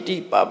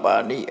Meti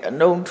Babani, a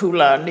known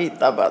Tulani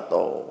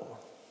Tabato.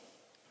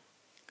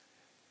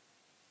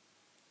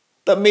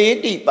 The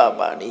Meti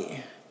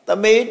Babani, the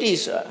Meti,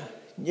 sir.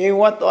 Knew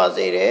what was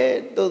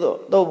it,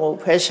 Domo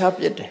Peshap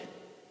yet.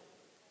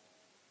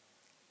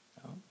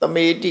 The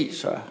Meti,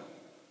 sir.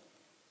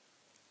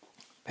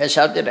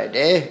 Peshap did I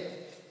day?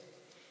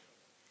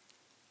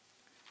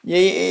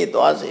 Ye it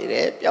was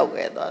it,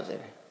 Yoga was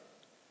it.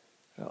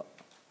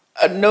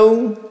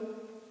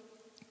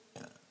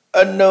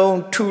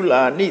 Unknown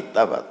Tulani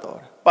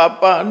Tabator.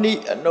 Papa ni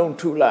unknown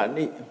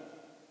Tulani.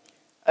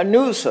 A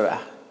new sura.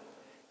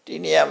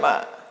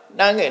 Tiniama,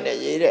 Nangan a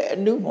year, a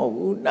new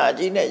mogu,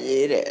 Najina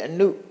year, a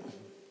new.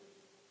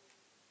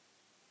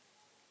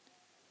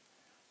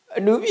 A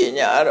new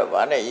vinyard of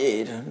one a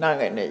year,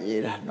 Nangan a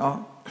year,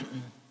 no.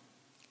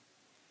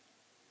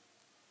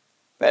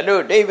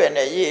 Pero David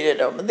a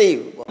year of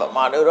the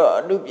Maduro,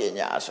 a new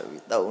vinyard, so we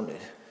don't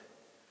it.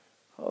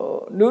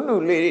 Oh, Nunu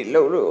lady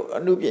Lolo, a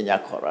new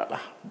vinyard corala.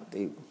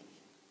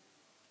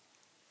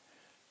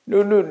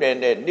 Nunu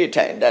and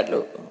Nita in that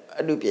look,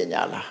 a new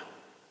vinyala.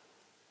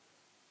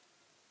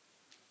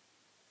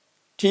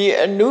 Tea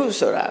a new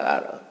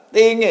soragaro,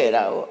 thing it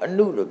out, a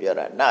new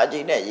lubera,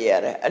 Najina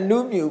yere, a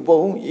new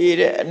bone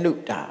yere, a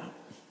new town.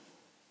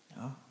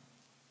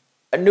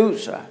 A new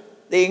sir,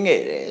 thing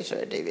it is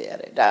a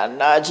David, da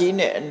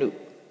Najina and new.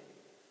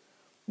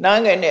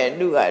 Nangan and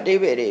new are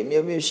David,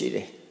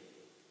 Mumusidi.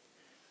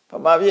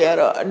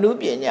 Pamaviero, a new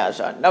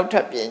pinyasa, not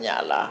a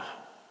pinyala.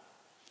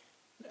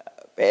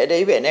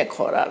 David and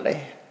Corale,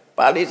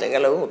 Palis and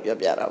Galo,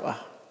 Yabiarava.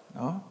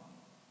 No?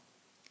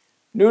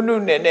 Nunu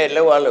nene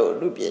lawalo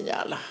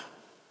nupinyala.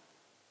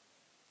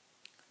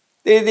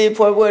 They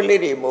poor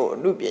lady mo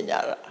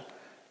nupinyala.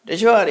 The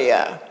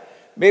Shoria,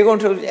 Begon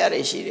to the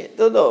Arishide,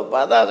 Todo,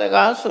 Bada the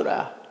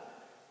Gasura,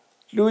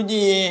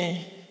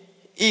 Luigi,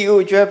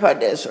 Ego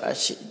Japades,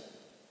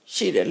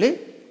 she really.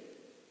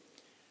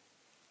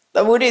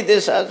 The Woody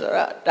this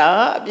Asura,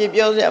 Da,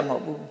 Bibiosa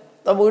Mobu,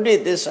 the Woody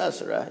this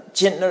Asura,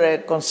 general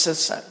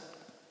consistent.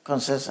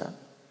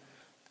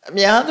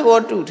 Miad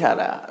what to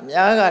Tara,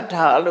 Miaga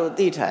Talo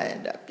Tita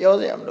and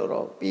Piosiam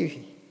Loro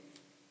Bibi.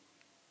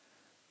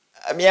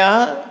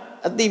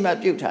 Amia, a Dima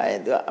Buta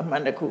and the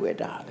Amanda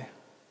Cuedale.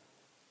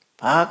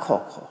 Pa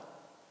Coco.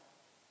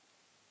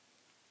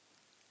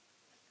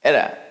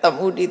 Era, the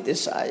moody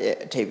desire,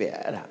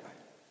 Tavia.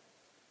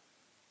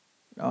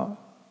 no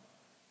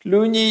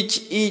Luni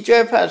each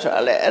pass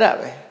a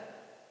lerabe.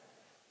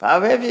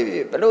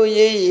 Pavepi, Blue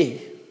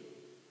ye.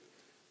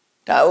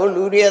 Tao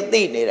Luria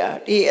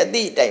dinner, a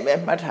deed I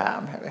met my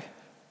time.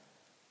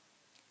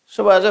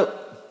 So was it.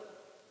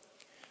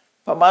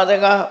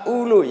 Pamadaga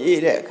Ulu ye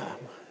there come.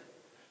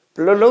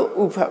 Plolo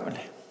u family.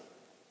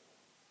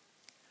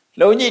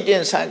 Longi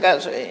din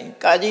sanga swing,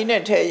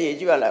 Kajine tell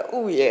you are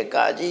uye,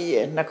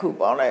 Kaji, and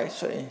Nakupone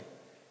swing.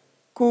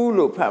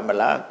 Kulu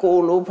Pamela,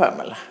 Kulu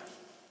Pamela.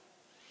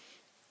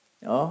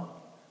 No,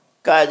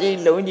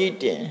 Kaji Longi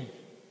din,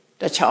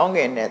 the Chong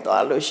in it,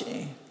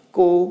 Alushi,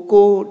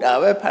 go,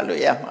 Dave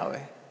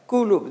Paluyamawe,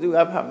 Kulu do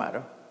a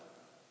Pamaro.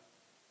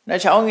 The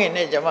Chong in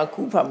it,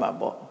 Jamakupa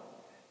Mabo.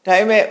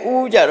 Time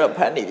Uja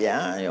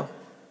Panivia.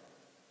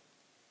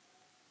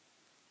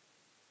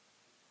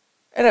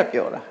 Era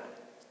Piola.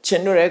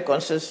 Chendure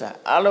consista,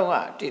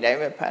 Alonga,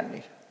 Tidame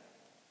Pani.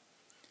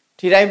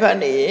 Tidai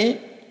Pani,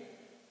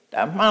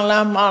 the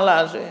Mala,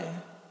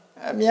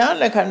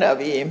 Amiala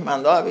Candavi,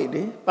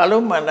 Mandavi,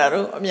 Palum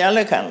Mandaru,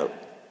 Amiala Canlo.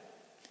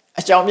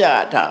 A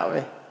Chamia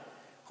Tave,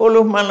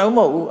 Holu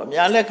Manomo,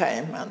 Amiala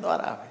Kaim,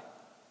 Mandaravi.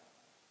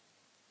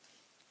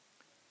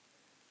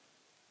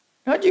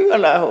 Not you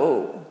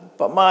allow,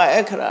 but my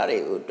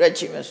ecrari would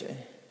dredge him as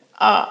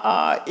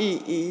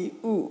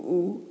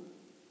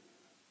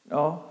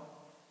no.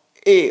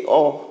 E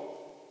o.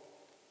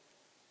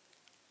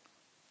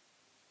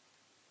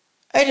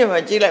 I don't know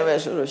Gila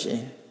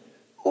solution.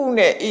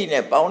 Une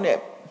ine bound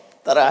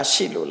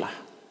Tarashilula.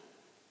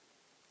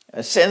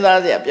 Send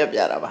out the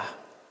Abiaraba.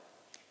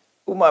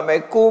 Uma may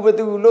go with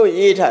lo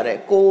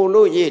yetare, go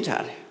lo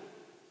yetare.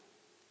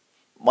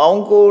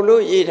 Mongo lo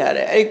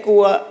yetare,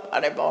 Equa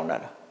and a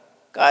bounder.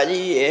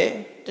 Kaji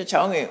ye, the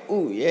Chong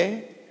u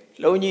ye,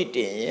 Loni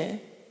tin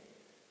ye.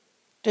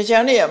 The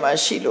Chania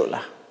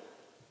Mashilula.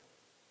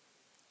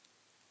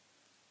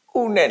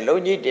 Une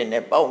logi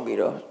didn't bound me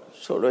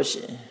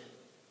solution.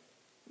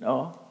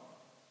 No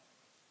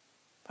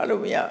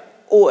Palumia,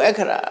 O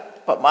Ekra,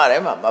 but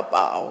Marema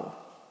Mapao.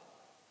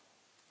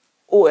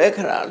 O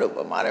Ekra, look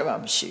at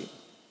Marema Shi.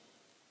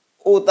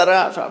 O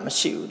Tara from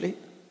Shuli.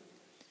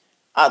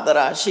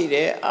 Adara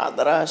Shide,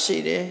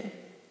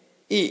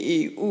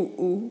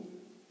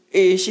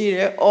 E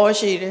Shide, O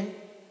Shide,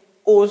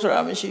 O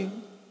Sramashi.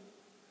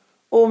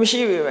 O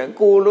Mshi and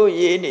Kolo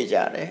Ye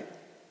Nijare.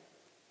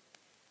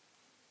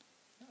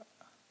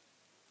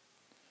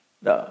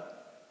 The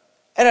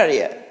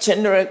area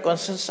general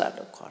consensus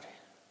of Kore.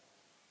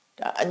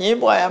 The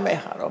Anyiboya may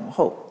haram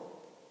hope.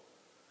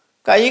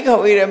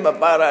 Kayika William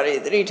Barari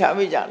 3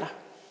 Tamijala.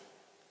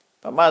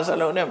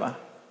 Pamasalonema.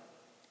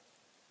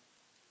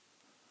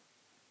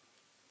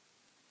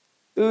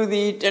 Do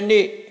the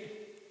Tani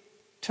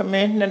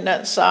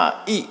Tamin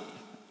Sa E.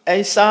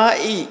 A Sa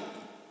E.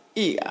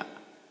 Ea.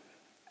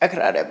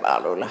 Akrade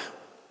Balula.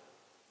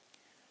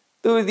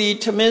 Do the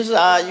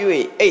Tamisa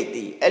Ue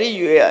 80, Eddie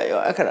Ue,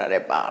 your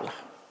Akrade Bala.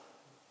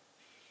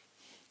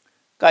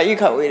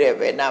 Kayika with a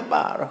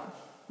Venabaro,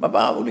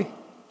 Mabauli,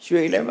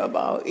 Shuilem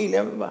about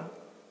Ilem.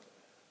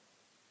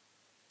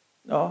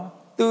 No,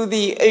 do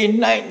the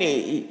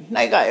 890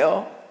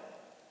 Nagayo.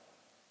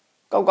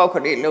 Go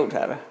Kadi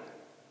Lutara.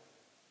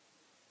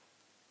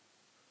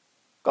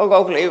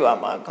 Go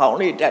Clavama,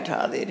 County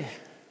Data did.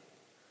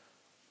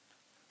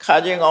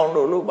 Kajing on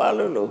Lulu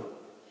Balulu.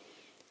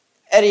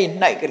 Eri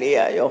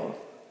Nikelia yo.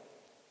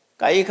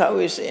 Kaika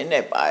was in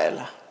a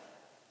pile.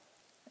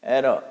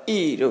 Ero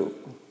Iru.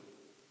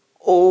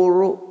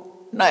 Oru.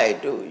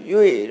 Naidu.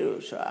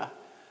 Yuiru.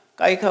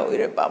 Kaika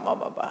with a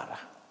Bama Bara.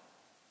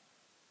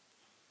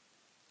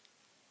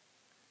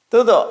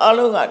 Todo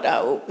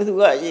Alungata,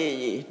 Uga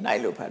ye,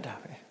 Nailu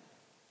Patafe.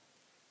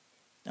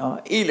 No,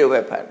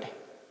 Ilu Pate.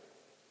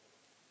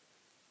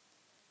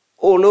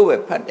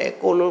 Olu Pate,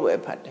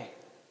 Kolu Pate.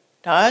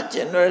 Ta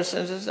general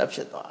senses of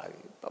Shetari.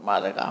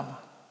 Pamadagama,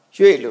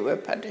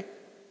 Shuilu Patti.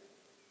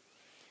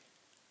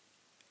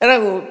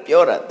 Eragu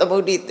Piora, the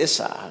Mudi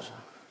Tissas.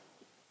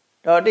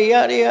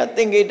 Dodiaria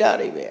thingy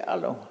daribe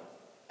alone.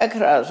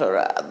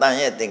 Ekrazora,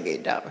 Danya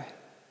thingy dabe.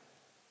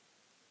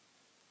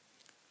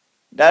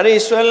 Dari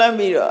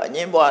Swellamiro,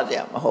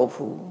 Nimboazia,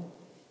 Mahopu.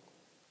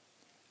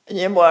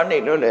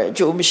 Nimboani Lule,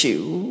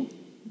 Jumshu,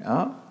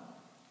 no?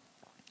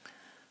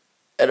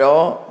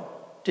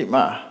 Ero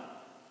Tima.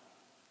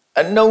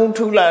 A known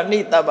tula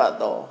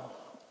nitabato.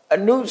 A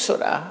new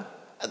sora,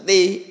 a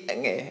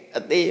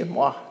day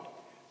moi.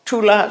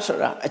 Tula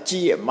sora, a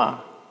chi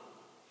ma.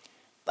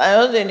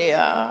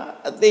 Thiosia,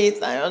 a day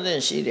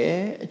thiosin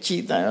shire, a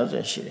chi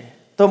thiosin shire.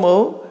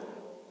 Tomo,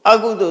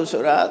 agudo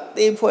sora,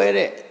 they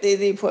puere,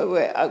 they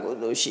puere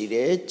agudo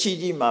shire,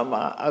 chiji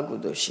mama,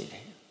 agudo shire.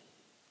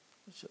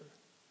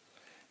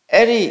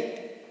 Eri,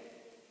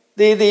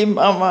 they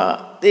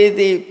mama,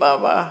 they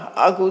baba,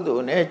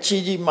 agudo, ne,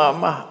 chiji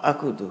mama,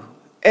 agudo.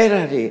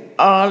 Erari,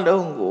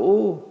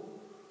 alongo.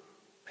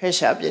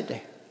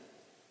 Peshabjete.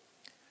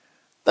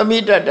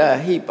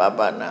 Tamidada he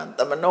babana,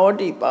 the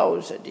minority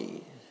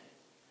pausadi.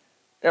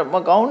 The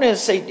Magone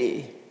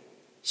Sadi,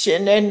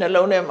 Shinen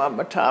alone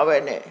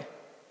Mamatavene,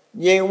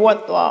 Ye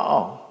what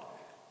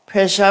ဖ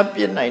ယ်ရှား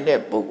ပြစ်နိုင်တဲ့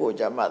ပုဂ္ဂိုလ်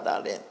ကြမှာသာ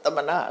လေတမ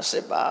နာအစ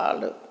စ်ပါ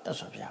လို့မြတ်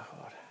စွာဘုရား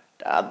ဟောတာ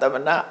ဒါတမ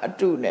နာအ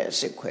တုနဲ့အ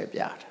စစ်ခွဲ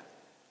ပြတာ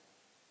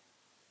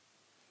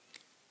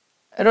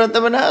အဲ့တော့တ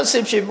မနာအစ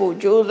စ်ဖြစ်ဖို့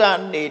ကြိုးစား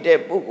နေတဲ့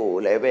ပုဂ္ဂို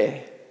လ်လည်းပဲ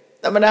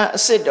တမနာအ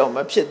စစ်တော့မ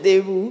ဖြစ်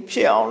သေးဘူးဖြ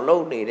စ်အောင်လု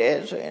ပ်နေတယ်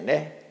ဆိုရင်လေ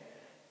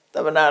တ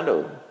မနာ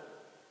လို့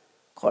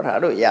ခေါ်ထား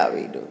လို့ရ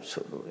ပြီလို့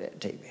ဆိုလို့တဲ့အ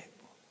ဓိပ္ပာယ်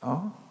ပေါ့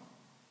နော်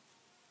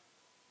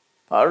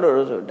ဘာလို့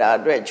လဲဆိုဒါ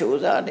အတွက်ကြိုး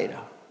စားနေ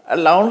တာအ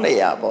လောင်း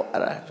လျာပေါ့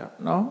အဲ့ဒါတော့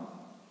နော်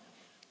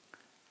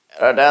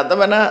အဲ့ဒါတ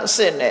မနာအစ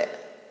စ်နဲ့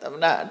တမ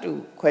နာအတု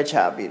ခွဲ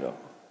ခြားပြီးတော့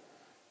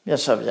မြ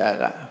တ်စွာဘုရား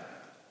က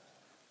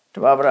ဓ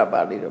မ္မပဒ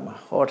ပါဠိတော်မှာ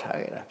ဟောထား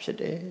ခဲ့တာဖြစ်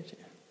တယ်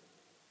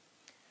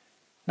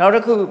နောက်တ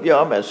စ်ခု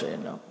ပြောမယ်ဆိုရ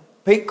င်တော့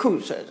ဘိက္ခု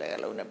ဆိုတဲ့စ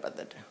ကားလုံးနဲ့ပတ်သ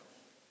က်တယ်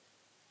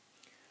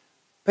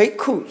ဘိက္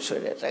ခုဆို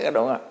တဲ့စကား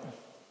လုံးက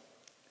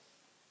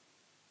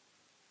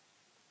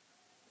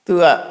သူ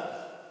က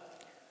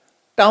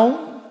တော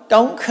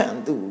င်းခံ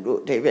သူလို့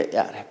အဓိပ္ပာယ်ရ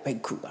တယ်ဘိ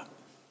က္ခုက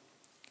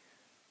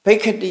ဘိ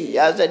က္ခတိ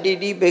ယာဇတိ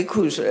တိဘိက္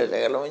ခုဆိုတဲ့စ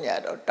ကားလုံးည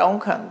တော့တောင်း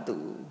ခံသူ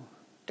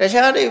တ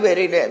ခြားအဓိပ္ပာယ်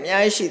တွေလည်းအ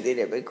များကြီးရှိသေး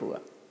တယ်ဘိက္ခုက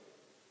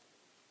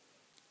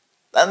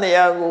တန်တ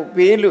ရားကို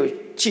ဘေးလို့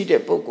ချိ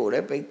တဲ့ပုဂ္ဂိုလ်လ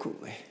ည်းဘိက္ခု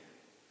ပဲ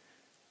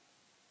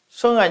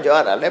ဆုံးက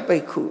ကြွားတာလည်းဘိ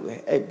က္ခုပဲ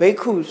အဲဘိက္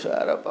ခုဆို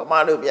တော့ဗမာ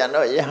လိုပြန်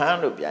တော့ယဟန်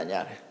လို့ပြန်ကြ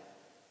တယ်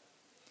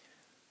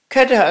ခ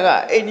က်တာက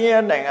အိန္ဒိယ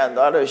နိုင်ငံ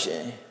သွားလို့ရှိရ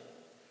င်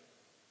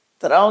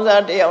တရောင်း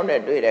စားတယောက်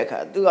နဲ့တွေ့တဲ့အခါ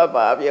သူက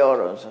ဘာပြော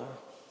တော့ဆို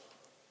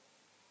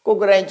ကိုယ်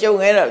ကရင်ကြုံ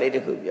ခဲ့တာလေးတ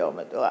ခုပြောမ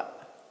ယ်သူက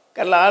က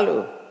လား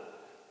လို့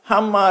ဟ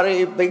မ်မာရီ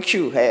ဘိက္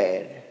ခုဟဲ့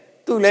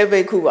သူလည်းဘိ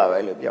က္ခုပါပဲ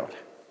လို့ပြောတ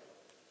ယ်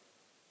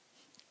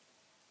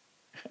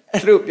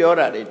အဲ့လိုပြော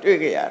တာတွေတွေ့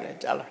ကြရတယ်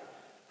ကြားလား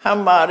ဟ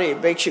မ်မာရီ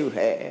ဘိက္ခု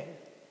ဟဲ့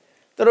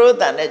သူတို့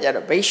တန်တဲ့ကြ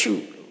တော့ဘိက္ခု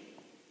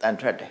တန်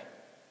ထွက်တယ်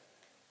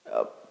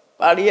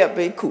ပါဠိက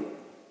ဘိက္ခု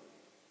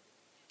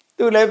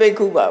သူလည်းဘိက္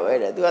ခုပါပဲ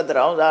တဲ့သူကတ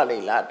ရောင်းစား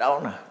လေးလာတော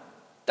င်းတာ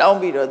တောင်း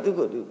ပြီးတော့သူ့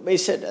ကိုသူမိ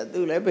တ်ဆက်တယ်သူ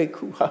လည်းဘိက္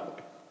ခုပါ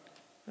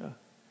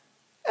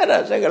အဲ့ဒါ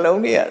စက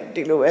လုံးတွေက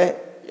ဒီလိုပဲ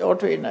ရော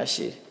ထွေးနေ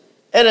ရှိ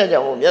အဲ့ဒါကြော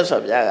င့်မို့မြတ်စွာ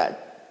ဘုရားက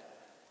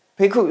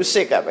ဘိက္ခုအစ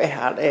စ်ကပဲ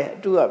ဟာလဲအ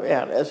တုကပဲ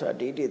ဟာလဲဆိုတာ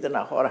ဒီဒေသ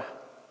နာဟောတာ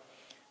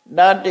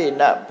နာတေ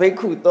နဘိက္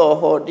ခုသော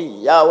ဟောတိ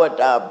ယဝတ္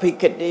တာဘိက္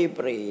ခတေပ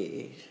ရိ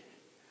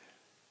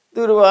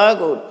သူတော်ဘာ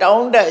ကိုတော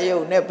င်းတရုံ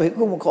နဲ့ဘိက္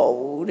ခုမခေါ်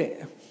ဘူးတဲ့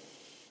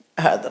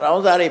အဲတရော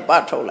င်းစားတွေပ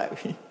တ်ထုတ်လိုက်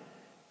ပြီ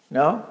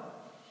နော်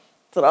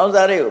တရောင်း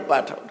စားတွေကိုပ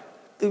တ်ထုတ်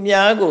သူ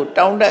များကို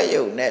တောင်းတ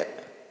ရုံနဲ့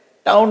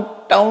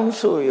တောင်း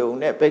ဆိုရုံ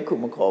နဲ့ဘိက္ခု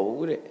မခေါ်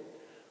ဘူးတဲ့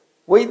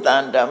ဝိတံ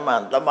ဓမ္မ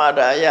သမာ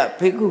ဒါယ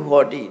ဘိက္ခု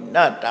ဟောတိန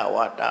တဝ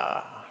တ္တာ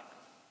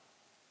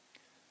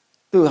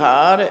သူဟာ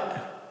တဲ့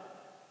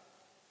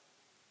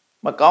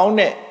မကောင်း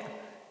တဲ့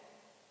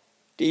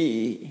ဒီ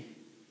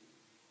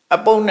အ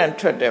ပုံနဲ့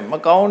ထွက်တဲ့မ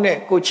ကောင်းတဲ့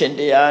ကိုယ်ချင်း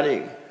တရားတွေ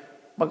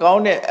မကော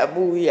င်းတဲ့အ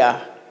မှုအရာ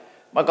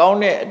မကောင်း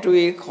တဲ့အ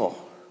တွေးခေါ်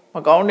မ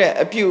ကောင်းတဲ့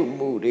အပြုအ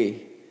မူတွေ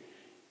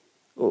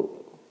ဟို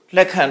လ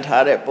က်ခံ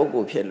ထားတဲ့ပုဂ္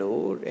ဂိုလ်ဖြစ်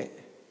လို့တဲ့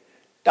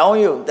တောင်း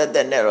ယုံတက်တ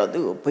က်နဲ့တော့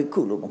သူ့ကိုဘိက္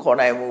ခုလို့မခေါ်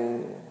နိုင်ဘူး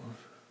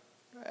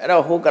အဲ့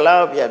တော့ဟိုက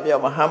လားပြပြော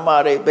မဟာမာ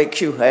ရိဘိက္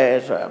ခုဟဲ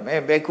ဆိုတာမ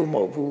င်းဘိက္ခုမ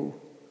ဟုတ်ဘူး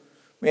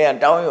မင်း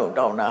ကတောင်းယုံ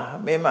တောင်းတာ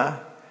မင်းမှာ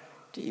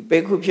ဒီဘိ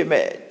က္ခုဖြစ်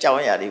မဲ့အကြော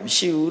င်းအရာတွေမ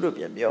ရှိဘူးလို့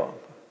ပြန်ပြော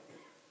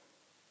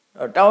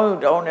တောင်းယုံ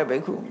တောင်းတဲ့ဘိ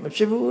က္ခုမဖြ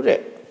စ်ဘူးတဲ့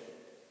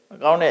မ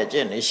ကောင်းတဲ့အကျ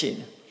င့်တွေရှိ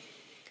နေ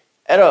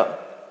အဲ့တော့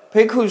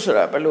ဘိက္ခုဆို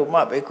တာဘယ်လိုမှ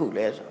ဘိက္ခု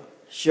လဲဆို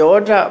ယော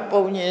ဓ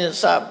ပုံညင်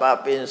စပါ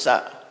ပင်စ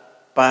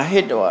ဘာဟိ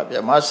တဝဗြ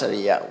ဟ္မစ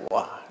ရိယ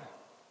ဝါ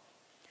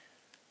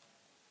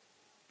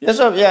မြတ်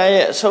စွာဘုရား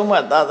ရဲ့အဆုံးအမ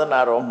သာသနာ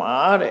တော်မှာ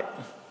တဲ့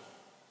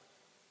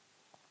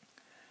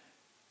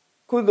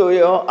ကုသိုလ်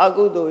ရောအ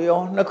ကုသိုလ်ရော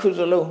နှစ်ခုစ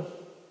လုံး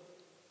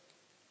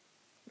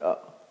တော့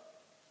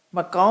မ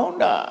ကောင်း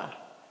တာ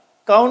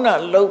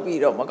လုပ်ပြီး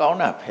တော့မကောင်း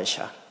တာဖယ်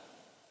ရှား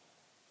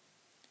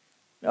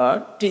နော်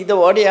ဒီသ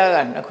ဘောတရားက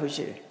နှစ်ခု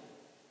ရှိတယ်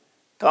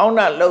ကောင်း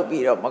တာလုပ်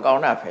ပြီးတော့မကော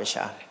င်းတာဖယ်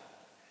ရှားတယ်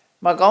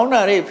မကောင်းတာ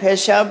တွေဖယ်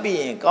ရှားပြီး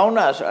ရင်ကောင်း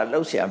တာဆိုတာလု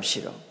ပ်เสียမရှိ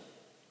တော့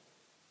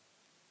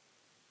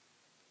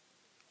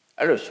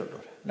အဲ့လိုဆို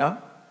လို့နော်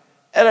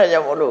အဲ့ဒါကြော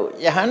င့်မလို့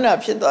ယဟန္တာ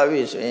ဖြစ်သွား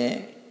ပြီဆိုရင်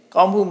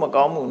ကောင်းမှုမ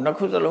ကောင်းမှုနှစ်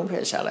ခုစလုံးဖ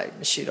ယ်ရှားလိုက်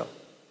မရှိတော့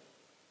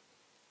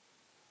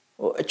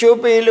ဟိုအကျိုး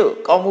ပေးလို့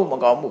ကောင်းမှုမ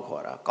ကောင်းမှု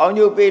ခေါ်တာကောင်း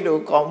ကျိုးပေးလို့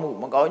ကောင်းမှု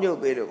မကောင်းကျိုး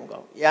ပေးလို့မကော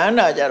င်းယဟန္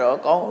တာကြတော့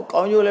ကော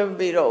င်းကျိုးလည်းမ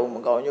ပေးတော့ဘူးမ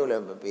ကောင်းကျိုးလ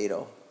ည်းမပေး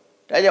တော့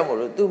ဒါကြောင့်မ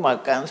လို့သူ့မှာ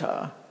ကံစား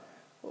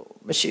ဟို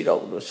မရှိတော့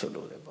ဘူးလို့ဆို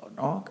လို့လေပေါ့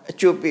နော်အ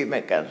ကျိုးပေး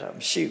မဲ့ကံစားမ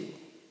ရှိဘူး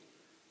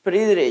ပ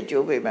ရိသေအ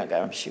ကျိုးပေးမဲ့ကံ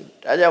မရှိဘူး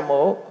ဒါကြောင့်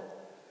မို့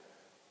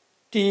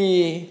ဒီ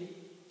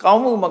ကော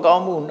င်းမှုမကော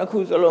င်းမှုနှစ်ခု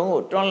စလုံး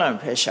ကိုတွန်းလှန်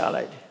ဖယ်ရှား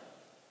လိုက်တယ်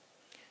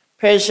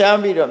ဖယ်ရှား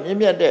ပြီးတော့မြင့်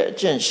မြတ်တဲ့အ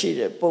ကျင့်ရှိ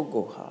တဲ့ပုဂ္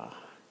ဂိုလ်ဟာ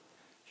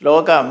လော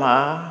ကမှာ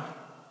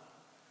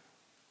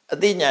အ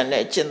သိဉာဏ်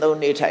နဲ့ကျင့်သုံး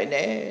နေထိုင်တ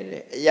ယ်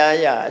တဲ့အရာ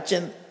ရာအကျ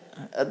င့်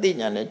အသိ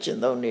ဉာဏ်နဲ့ကျင့်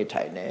သုံးနေ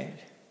ထိုင်တယ်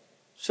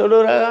ဆို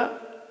လိုတာက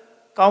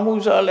ကောင်းမှု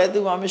ဆိုတာလည်းသူ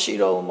မှမရှိ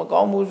တော့ဘူးမကော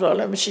င်းမှုဆိုတာ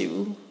လည်းမရှိ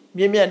ဘူး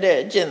မြင့်မြတ်တဲ့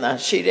အကျင့်သာ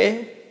ရှိတယ်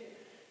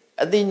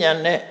အသိဉာဏ်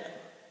နဲ့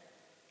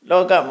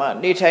လောကမှာ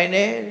နေထိုင်တ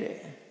ယ်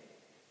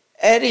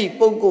အဲ့ဒီ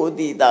ပုဂ္ဂိုလ်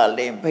ဒီသာလ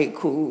င်ဘိက္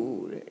ခု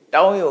တဲ့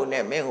တောင်းယုံ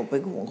နဲ့မင်းကိုဘိ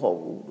က္ခုမခေါ်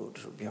ဘူးလို့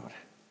သူပြော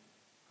တာ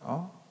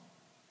နော်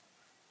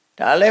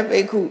ဒါလည်းဘိ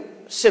က္ခု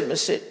စစ်မ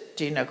စစ်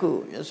ဒီနှစ်ခု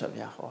မြတ်စွာဘု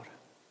ရားဟောတာ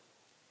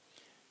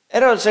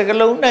အဲ့တော့စကား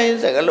လုံးတိုင်း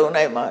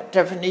မှာ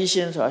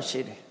definition ဆိုတာရှိ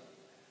တယ်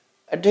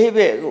အဓိပ္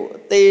ပာယ်ကိုအ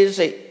သေး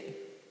စိတ်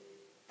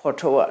ဖော်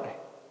ထုတ်ရတယ်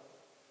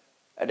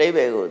အဓိပ္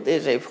ပာယ်ကိုအ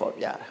သေးစိတ်ဖော်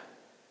ပြတာ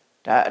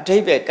ဒါအဓိ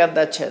ပ္ပာယ်ကန့်သ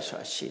တ်ချက်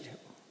ဆိုတာရှိတယ်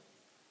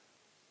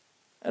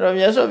အဲ့တော့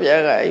မြတ်စွာဘု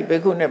ရားကအဲ့ဘိ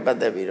က္ခုနဲ့ပတ်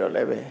သက်ပြီးတော့လ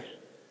ည်းပဲ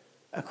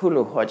အခု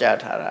လိုဟောကြား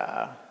ထားတာ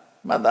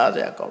မှတ်သားစ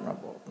ရာကောင်းတော့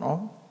ပေါ့နော်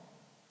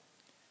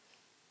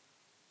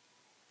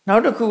နော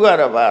က်တစ်ခုက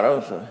တော့ဘာ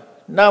လို့ဆို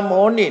န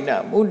မောနိန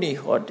မုနိ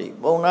ဟောတိ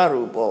ပုံနာ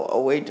ရူပောအ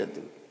ဝိတ္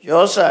တု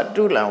ယောစ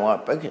တုလံဝ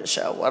ပက္ခ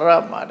ရှာဝရ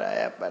မာဒ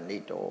ယပဏိ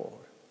တော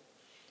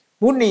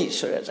မုနိ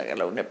ဆိုတဲ့စကား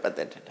လုံးနဲ့ပတ်သ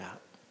က်တာ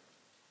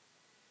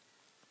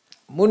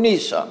မုနိ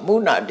ဆိုမု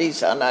နာတိ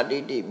သာနာတိ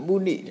တိမု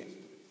နိ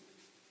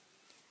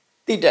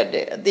တိတတ်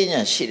တဲ့အသိဉာ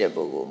ဏ်ရှိတဲ့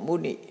ပုဂ္ဂိုလ်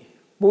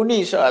မုနိ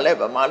ဆိုတာလည်း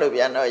ဗမာလို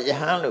ပြန်တော့ယ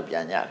ဟန်လို့ပြ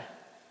န်ကြတယ်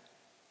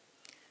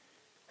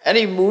အဲ့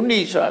ဒီမုနိ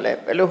ဆိုတာလည်း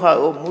ဘယ်လိုဟာ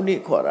ကိုမုနိ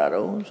ခေါ်တာ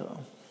တော့ဆို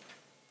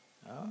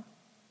နော်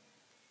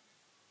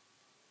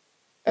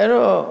အဲ့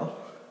တော့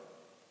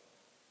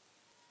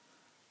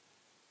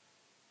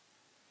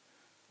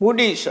မု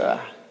နိဆိုတာ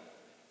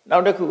နော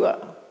က်တစ်ခုက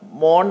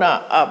မောန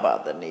အပါ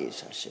ဒနေ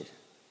ဆိုတာရှိတ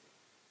ယ်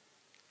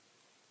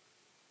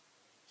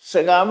စ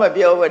ကားမ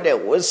ပြောဘဲတဲ့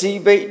ဝစီ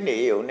ဘိတ်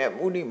နေုံနဲ့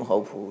မုနိမဟု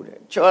တ်ဘူးတဲ့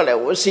ကျော်လည်း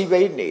ဝစီ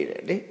ဘိတ်နေတ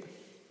ယ်လေ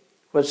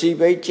ဝစီ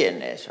ဘိတ်ကျင့်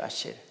တယ်ဆိုတာ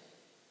ရှိတယ်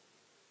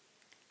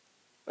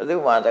ဘယ်သူ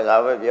မှစ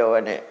ကားမပြောဘဲ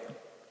နဲ့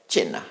ကျ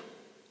င့်တာ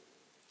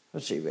ဝ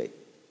စီဘိတ်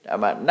ဒါ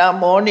မှန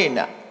မောနိန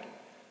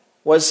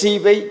ဝစီ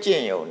ဘိတ်ကျ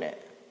င့်ုံနဲ့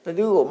ဘယ်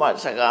သူမှ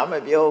စကားမ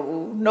ပြော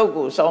ဘူးနှုတ်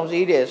ကိုစောင့်စ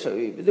ည်းတယ်ဆို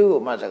ပြီးဘယ်သူ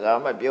မှစကား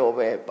မပြော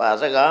ပဲပါ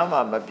စကားမှ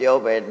မပြော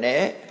ပဲ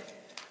နဲ့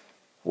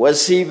ဝ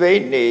စီဘိ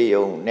တ်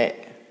နေုံနဲ့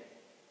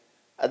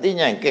အသိ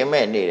ဉာဏ်ကင်း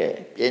မဲ့နေတဲ့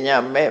ပညာ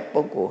မဲ့ပု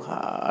ဂ္ဂိုလ်ဟာ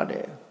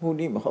တဲ့မု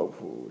နိမဟုတ်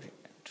ဘူးတဲ့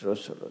သူတို့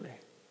ဆိုလို့လေ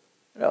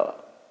အဲ့တော့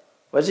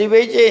ဝစီဘိ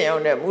တ်ကျင့်ရုံ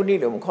နဲ့မုနိ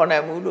လို့မခေါ်နို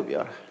င်ဘူးလို့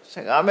ပြောတာစ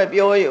ကားမ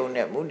ပြောရုံ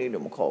နဲ့မုနိ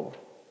လို့မခေါ်ဘူး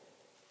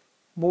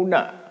မုန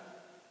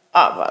အ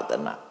ဘာဒ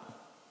နာ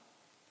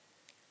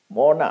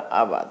မောန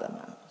အဘာဒ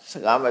နာစ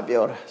ကားမ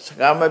ပြောတာစ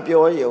ကားမ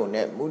ပြောရုံ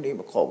နဲ့မုနိ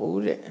မခေါ်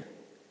ဘူးတဲ့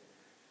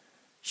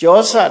ယော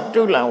စ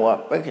တုလံဝ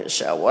ပက္ခ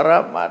ရှာဝရ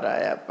မာဒ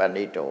ယပ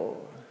ဏိတော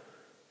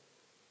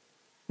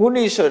မု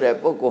နိဆိုတဲ့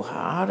ပုဂ္ဂိုလ်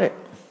ဟာတဲ့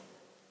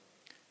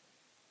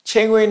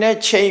ချိန်ဝင်နဲ့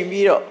ချိန်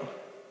ပြီးတော့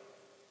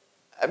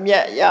အမြ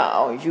တ်ရ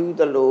အောင်ယူ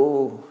သလို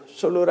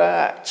ဆိုလိုတာ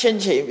ကချင်း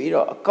ချိန်ပြီး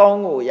တော့အကော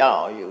င်းကိုရ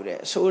အောင်ယူတယ်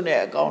အဆိုးနဲ့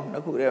အကောင်းနှ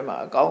စ်ခုထဲမှာ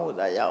အကောင်းကို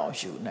သာရအောင်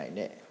ယူနိုင်တ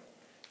ယ်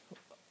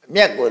အမြ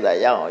တ်ကိုသာ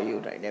ရအောင်ယူ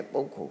နိုင်တဲ့ပု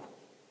ဂ္ဂိုလ်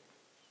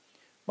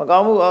မကော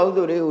င်းမှုအကု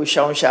သိုလ်တွေကို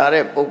ရှောင်ရှား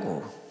တဲ့ပုဂ္ဂို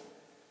လ်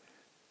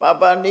ပ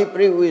ပနိပ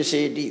ရိဝိ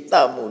စေတိတ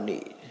မုနိ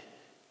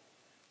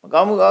မ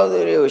ကောင်းမှုကောင်းမှု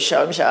တွေကို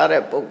ရှောင်ရှား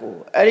တဲ့ပုဂ္ဂို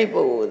လ်အဲ့ဒီ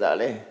ပုဂ္ဂိုလ်သာ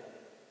လဲ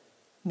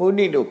မု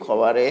နိလို့ခေါ်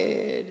ပါတ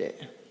ယ်တဲ့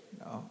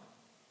နော်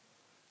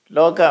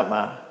လောက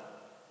မှာ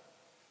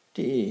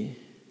ဒီ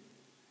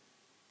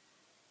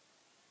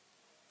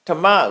ဓ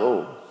မ္မကို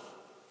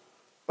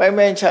ပိုင်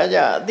ပိုင်ခြား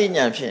ခြားအသိ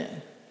ဉာဏ်ဖြင့်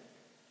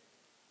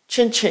ချ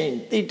င်းချင်း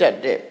သိတတ်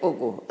တဲ့ပုဂ္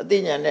ဂိုလ်အသိ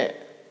ဉာဏ်နဲ့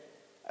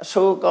အ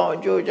ဆိုးကောင်းအ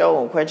ကျိုးအကြောင်း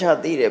ကိုခွဲခြား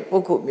သိတဲ့ပု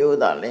ဂ္ဂိုလ်မျိုး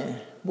သာလဲ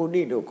မု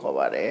နိလို့ခေါ်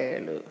ပါတယ်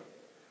လို့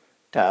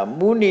ဒါ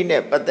မုနိ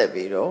နဲ့ပတ်သက်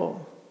ပြီးတော့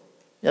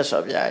မြတ်စွာ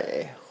ဘုရား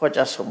ရဲ့ဟော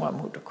ကြားဆုံးမ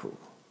မှုတစ်ခု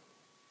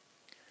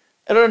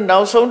အဲ့တော့နော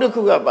က်ဆုံးတစ်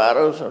ခုကဘာ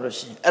လို့ဆိုလို့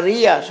ရှိရင်အရိ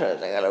ယဆိုတဲ့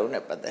စကားလုံး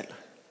နဲ့ပတ်သက်လာ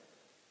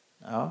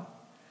နော်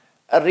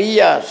အရိ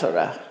ယဆို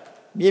တာ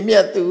မြင့်မြ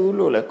တ်သူ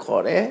လို့လည်း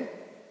ခေါ်တယ်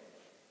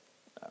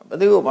ဘယ်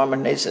သူမှမ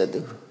နှိမ့်ဆက်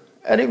သူ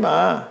အဲ့ဒီမှာ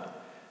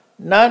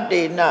န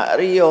တေနအ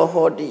ရိယော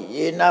ဟောတိ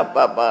ယေနပ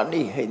ပ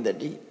နိဟိန္တ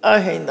တိအ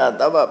ဟိန္တ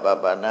သဗ္ဗပ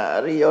ပနာအ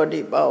ရိယော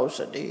တိပါဥစ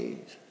တိ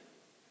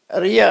အ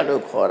ရိယ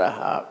လို့ခေါ်တာ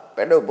ဟာဘ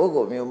ယ်လိုပုဂ္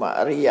ဂိုလ်မျိုးမှ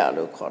အရိယ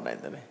လို့ခေါ်နိုင်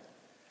တယ်လဲ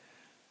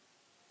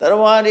တရား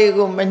ဝါတွေ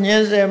ကိုမညှ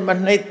င်းဆဲမ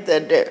နှိမ့်သ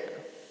က်တဲ့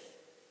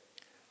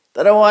တ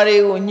ရားဝါတွေ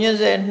ကိုညှင်း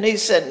ဆဲနှိ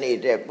မ့်ဆက်နေ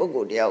တဲ့ပုဂ္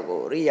ဂိုလ်တယောက်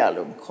ကိုအရိယ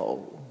လို့မခေါ်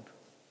ဘူး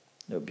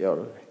လို့ပြော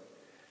လို့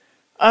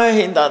အ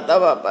ဟိန္တသ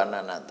ဗ္ဗပပနာ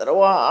တရား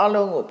ဝါအ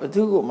လုံးကိုဘယ်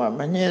သူမှ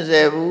မညှင်း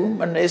ဆဲဘူး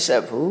မနှိမ့်ဆ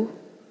က်ဘူး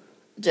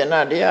ကျင့်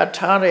တရား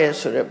ထားတယ်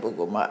ဆိုတဲ့ပုဂ္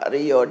ဂိုလ်မှာအ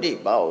ရိယောတိ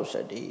ပါဥစ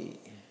တိ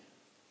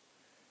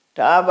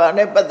ဒါဘာ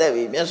နဲ့ပတ်သက်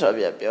ပြီးမြတ်စွာ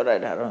ဘုရားပြောလို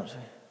က်တာတော့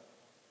ဆို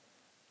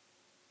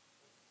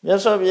မြတ်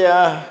စွာဘု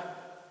ရား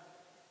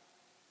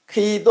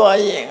ခီးသွား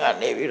ရင်က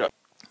နေပြီးတော့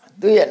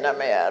သူ့ရဲ့နာ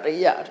မည်အရိ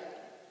ယ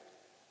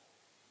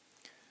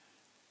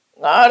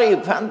ငါးရီ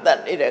ဖန်တ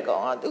က်နေတဲ့ကော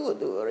င်ကသူ့ကို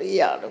သူအရိ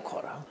ယလို့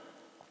ခေါ်တာ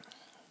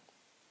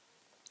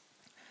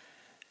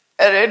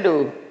အဲ့ဒါ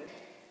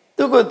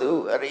သူ့ကိုသူ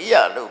အရိယ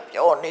လို့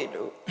ပြောနေ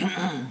လို့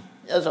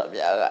မြတ်စွာဘု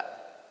ရားက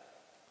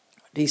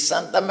ဒီစံ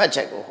တမတ်ချ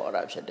က်ကိုဟော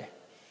တာဖြစ်တယ်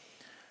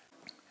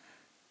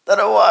တ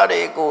ရားဝါတွေ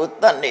ကို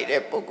တတ်နေ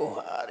တဲ့ပုဂ္ဂိုလ်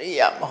ဟာအရိ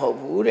ယမဟုတ်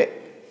ဘူးတဲ့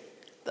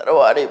တရား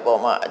ဝါတွေ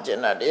ပေါ်မှာအကျ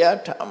ဉ်းတရား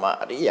ထားမှ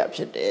အရိယဖြ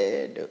စ်တယ်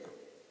လို့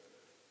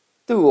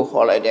သူ့ကို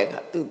ဟောလိုက်တဲ့အခါ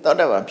သူသော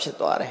တာပန်ဖြစ်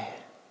သွားတယ်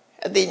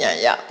အသိဉာဏ်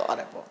ရသွား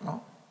တယ်ပေါ့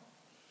နော်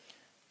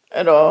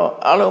အဲ့တော့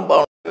အလုံးပေါ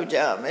င်းပြောကြ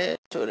မယ်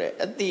ဆိုတဲ့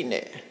အသိ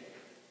နဲ့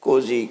ကို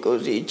ယ်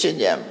စီချင့်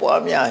ကြံ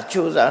ပွားများ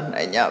ကြိုးစား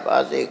နိုင်ကြပါ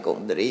စေကု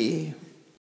န်သတည်း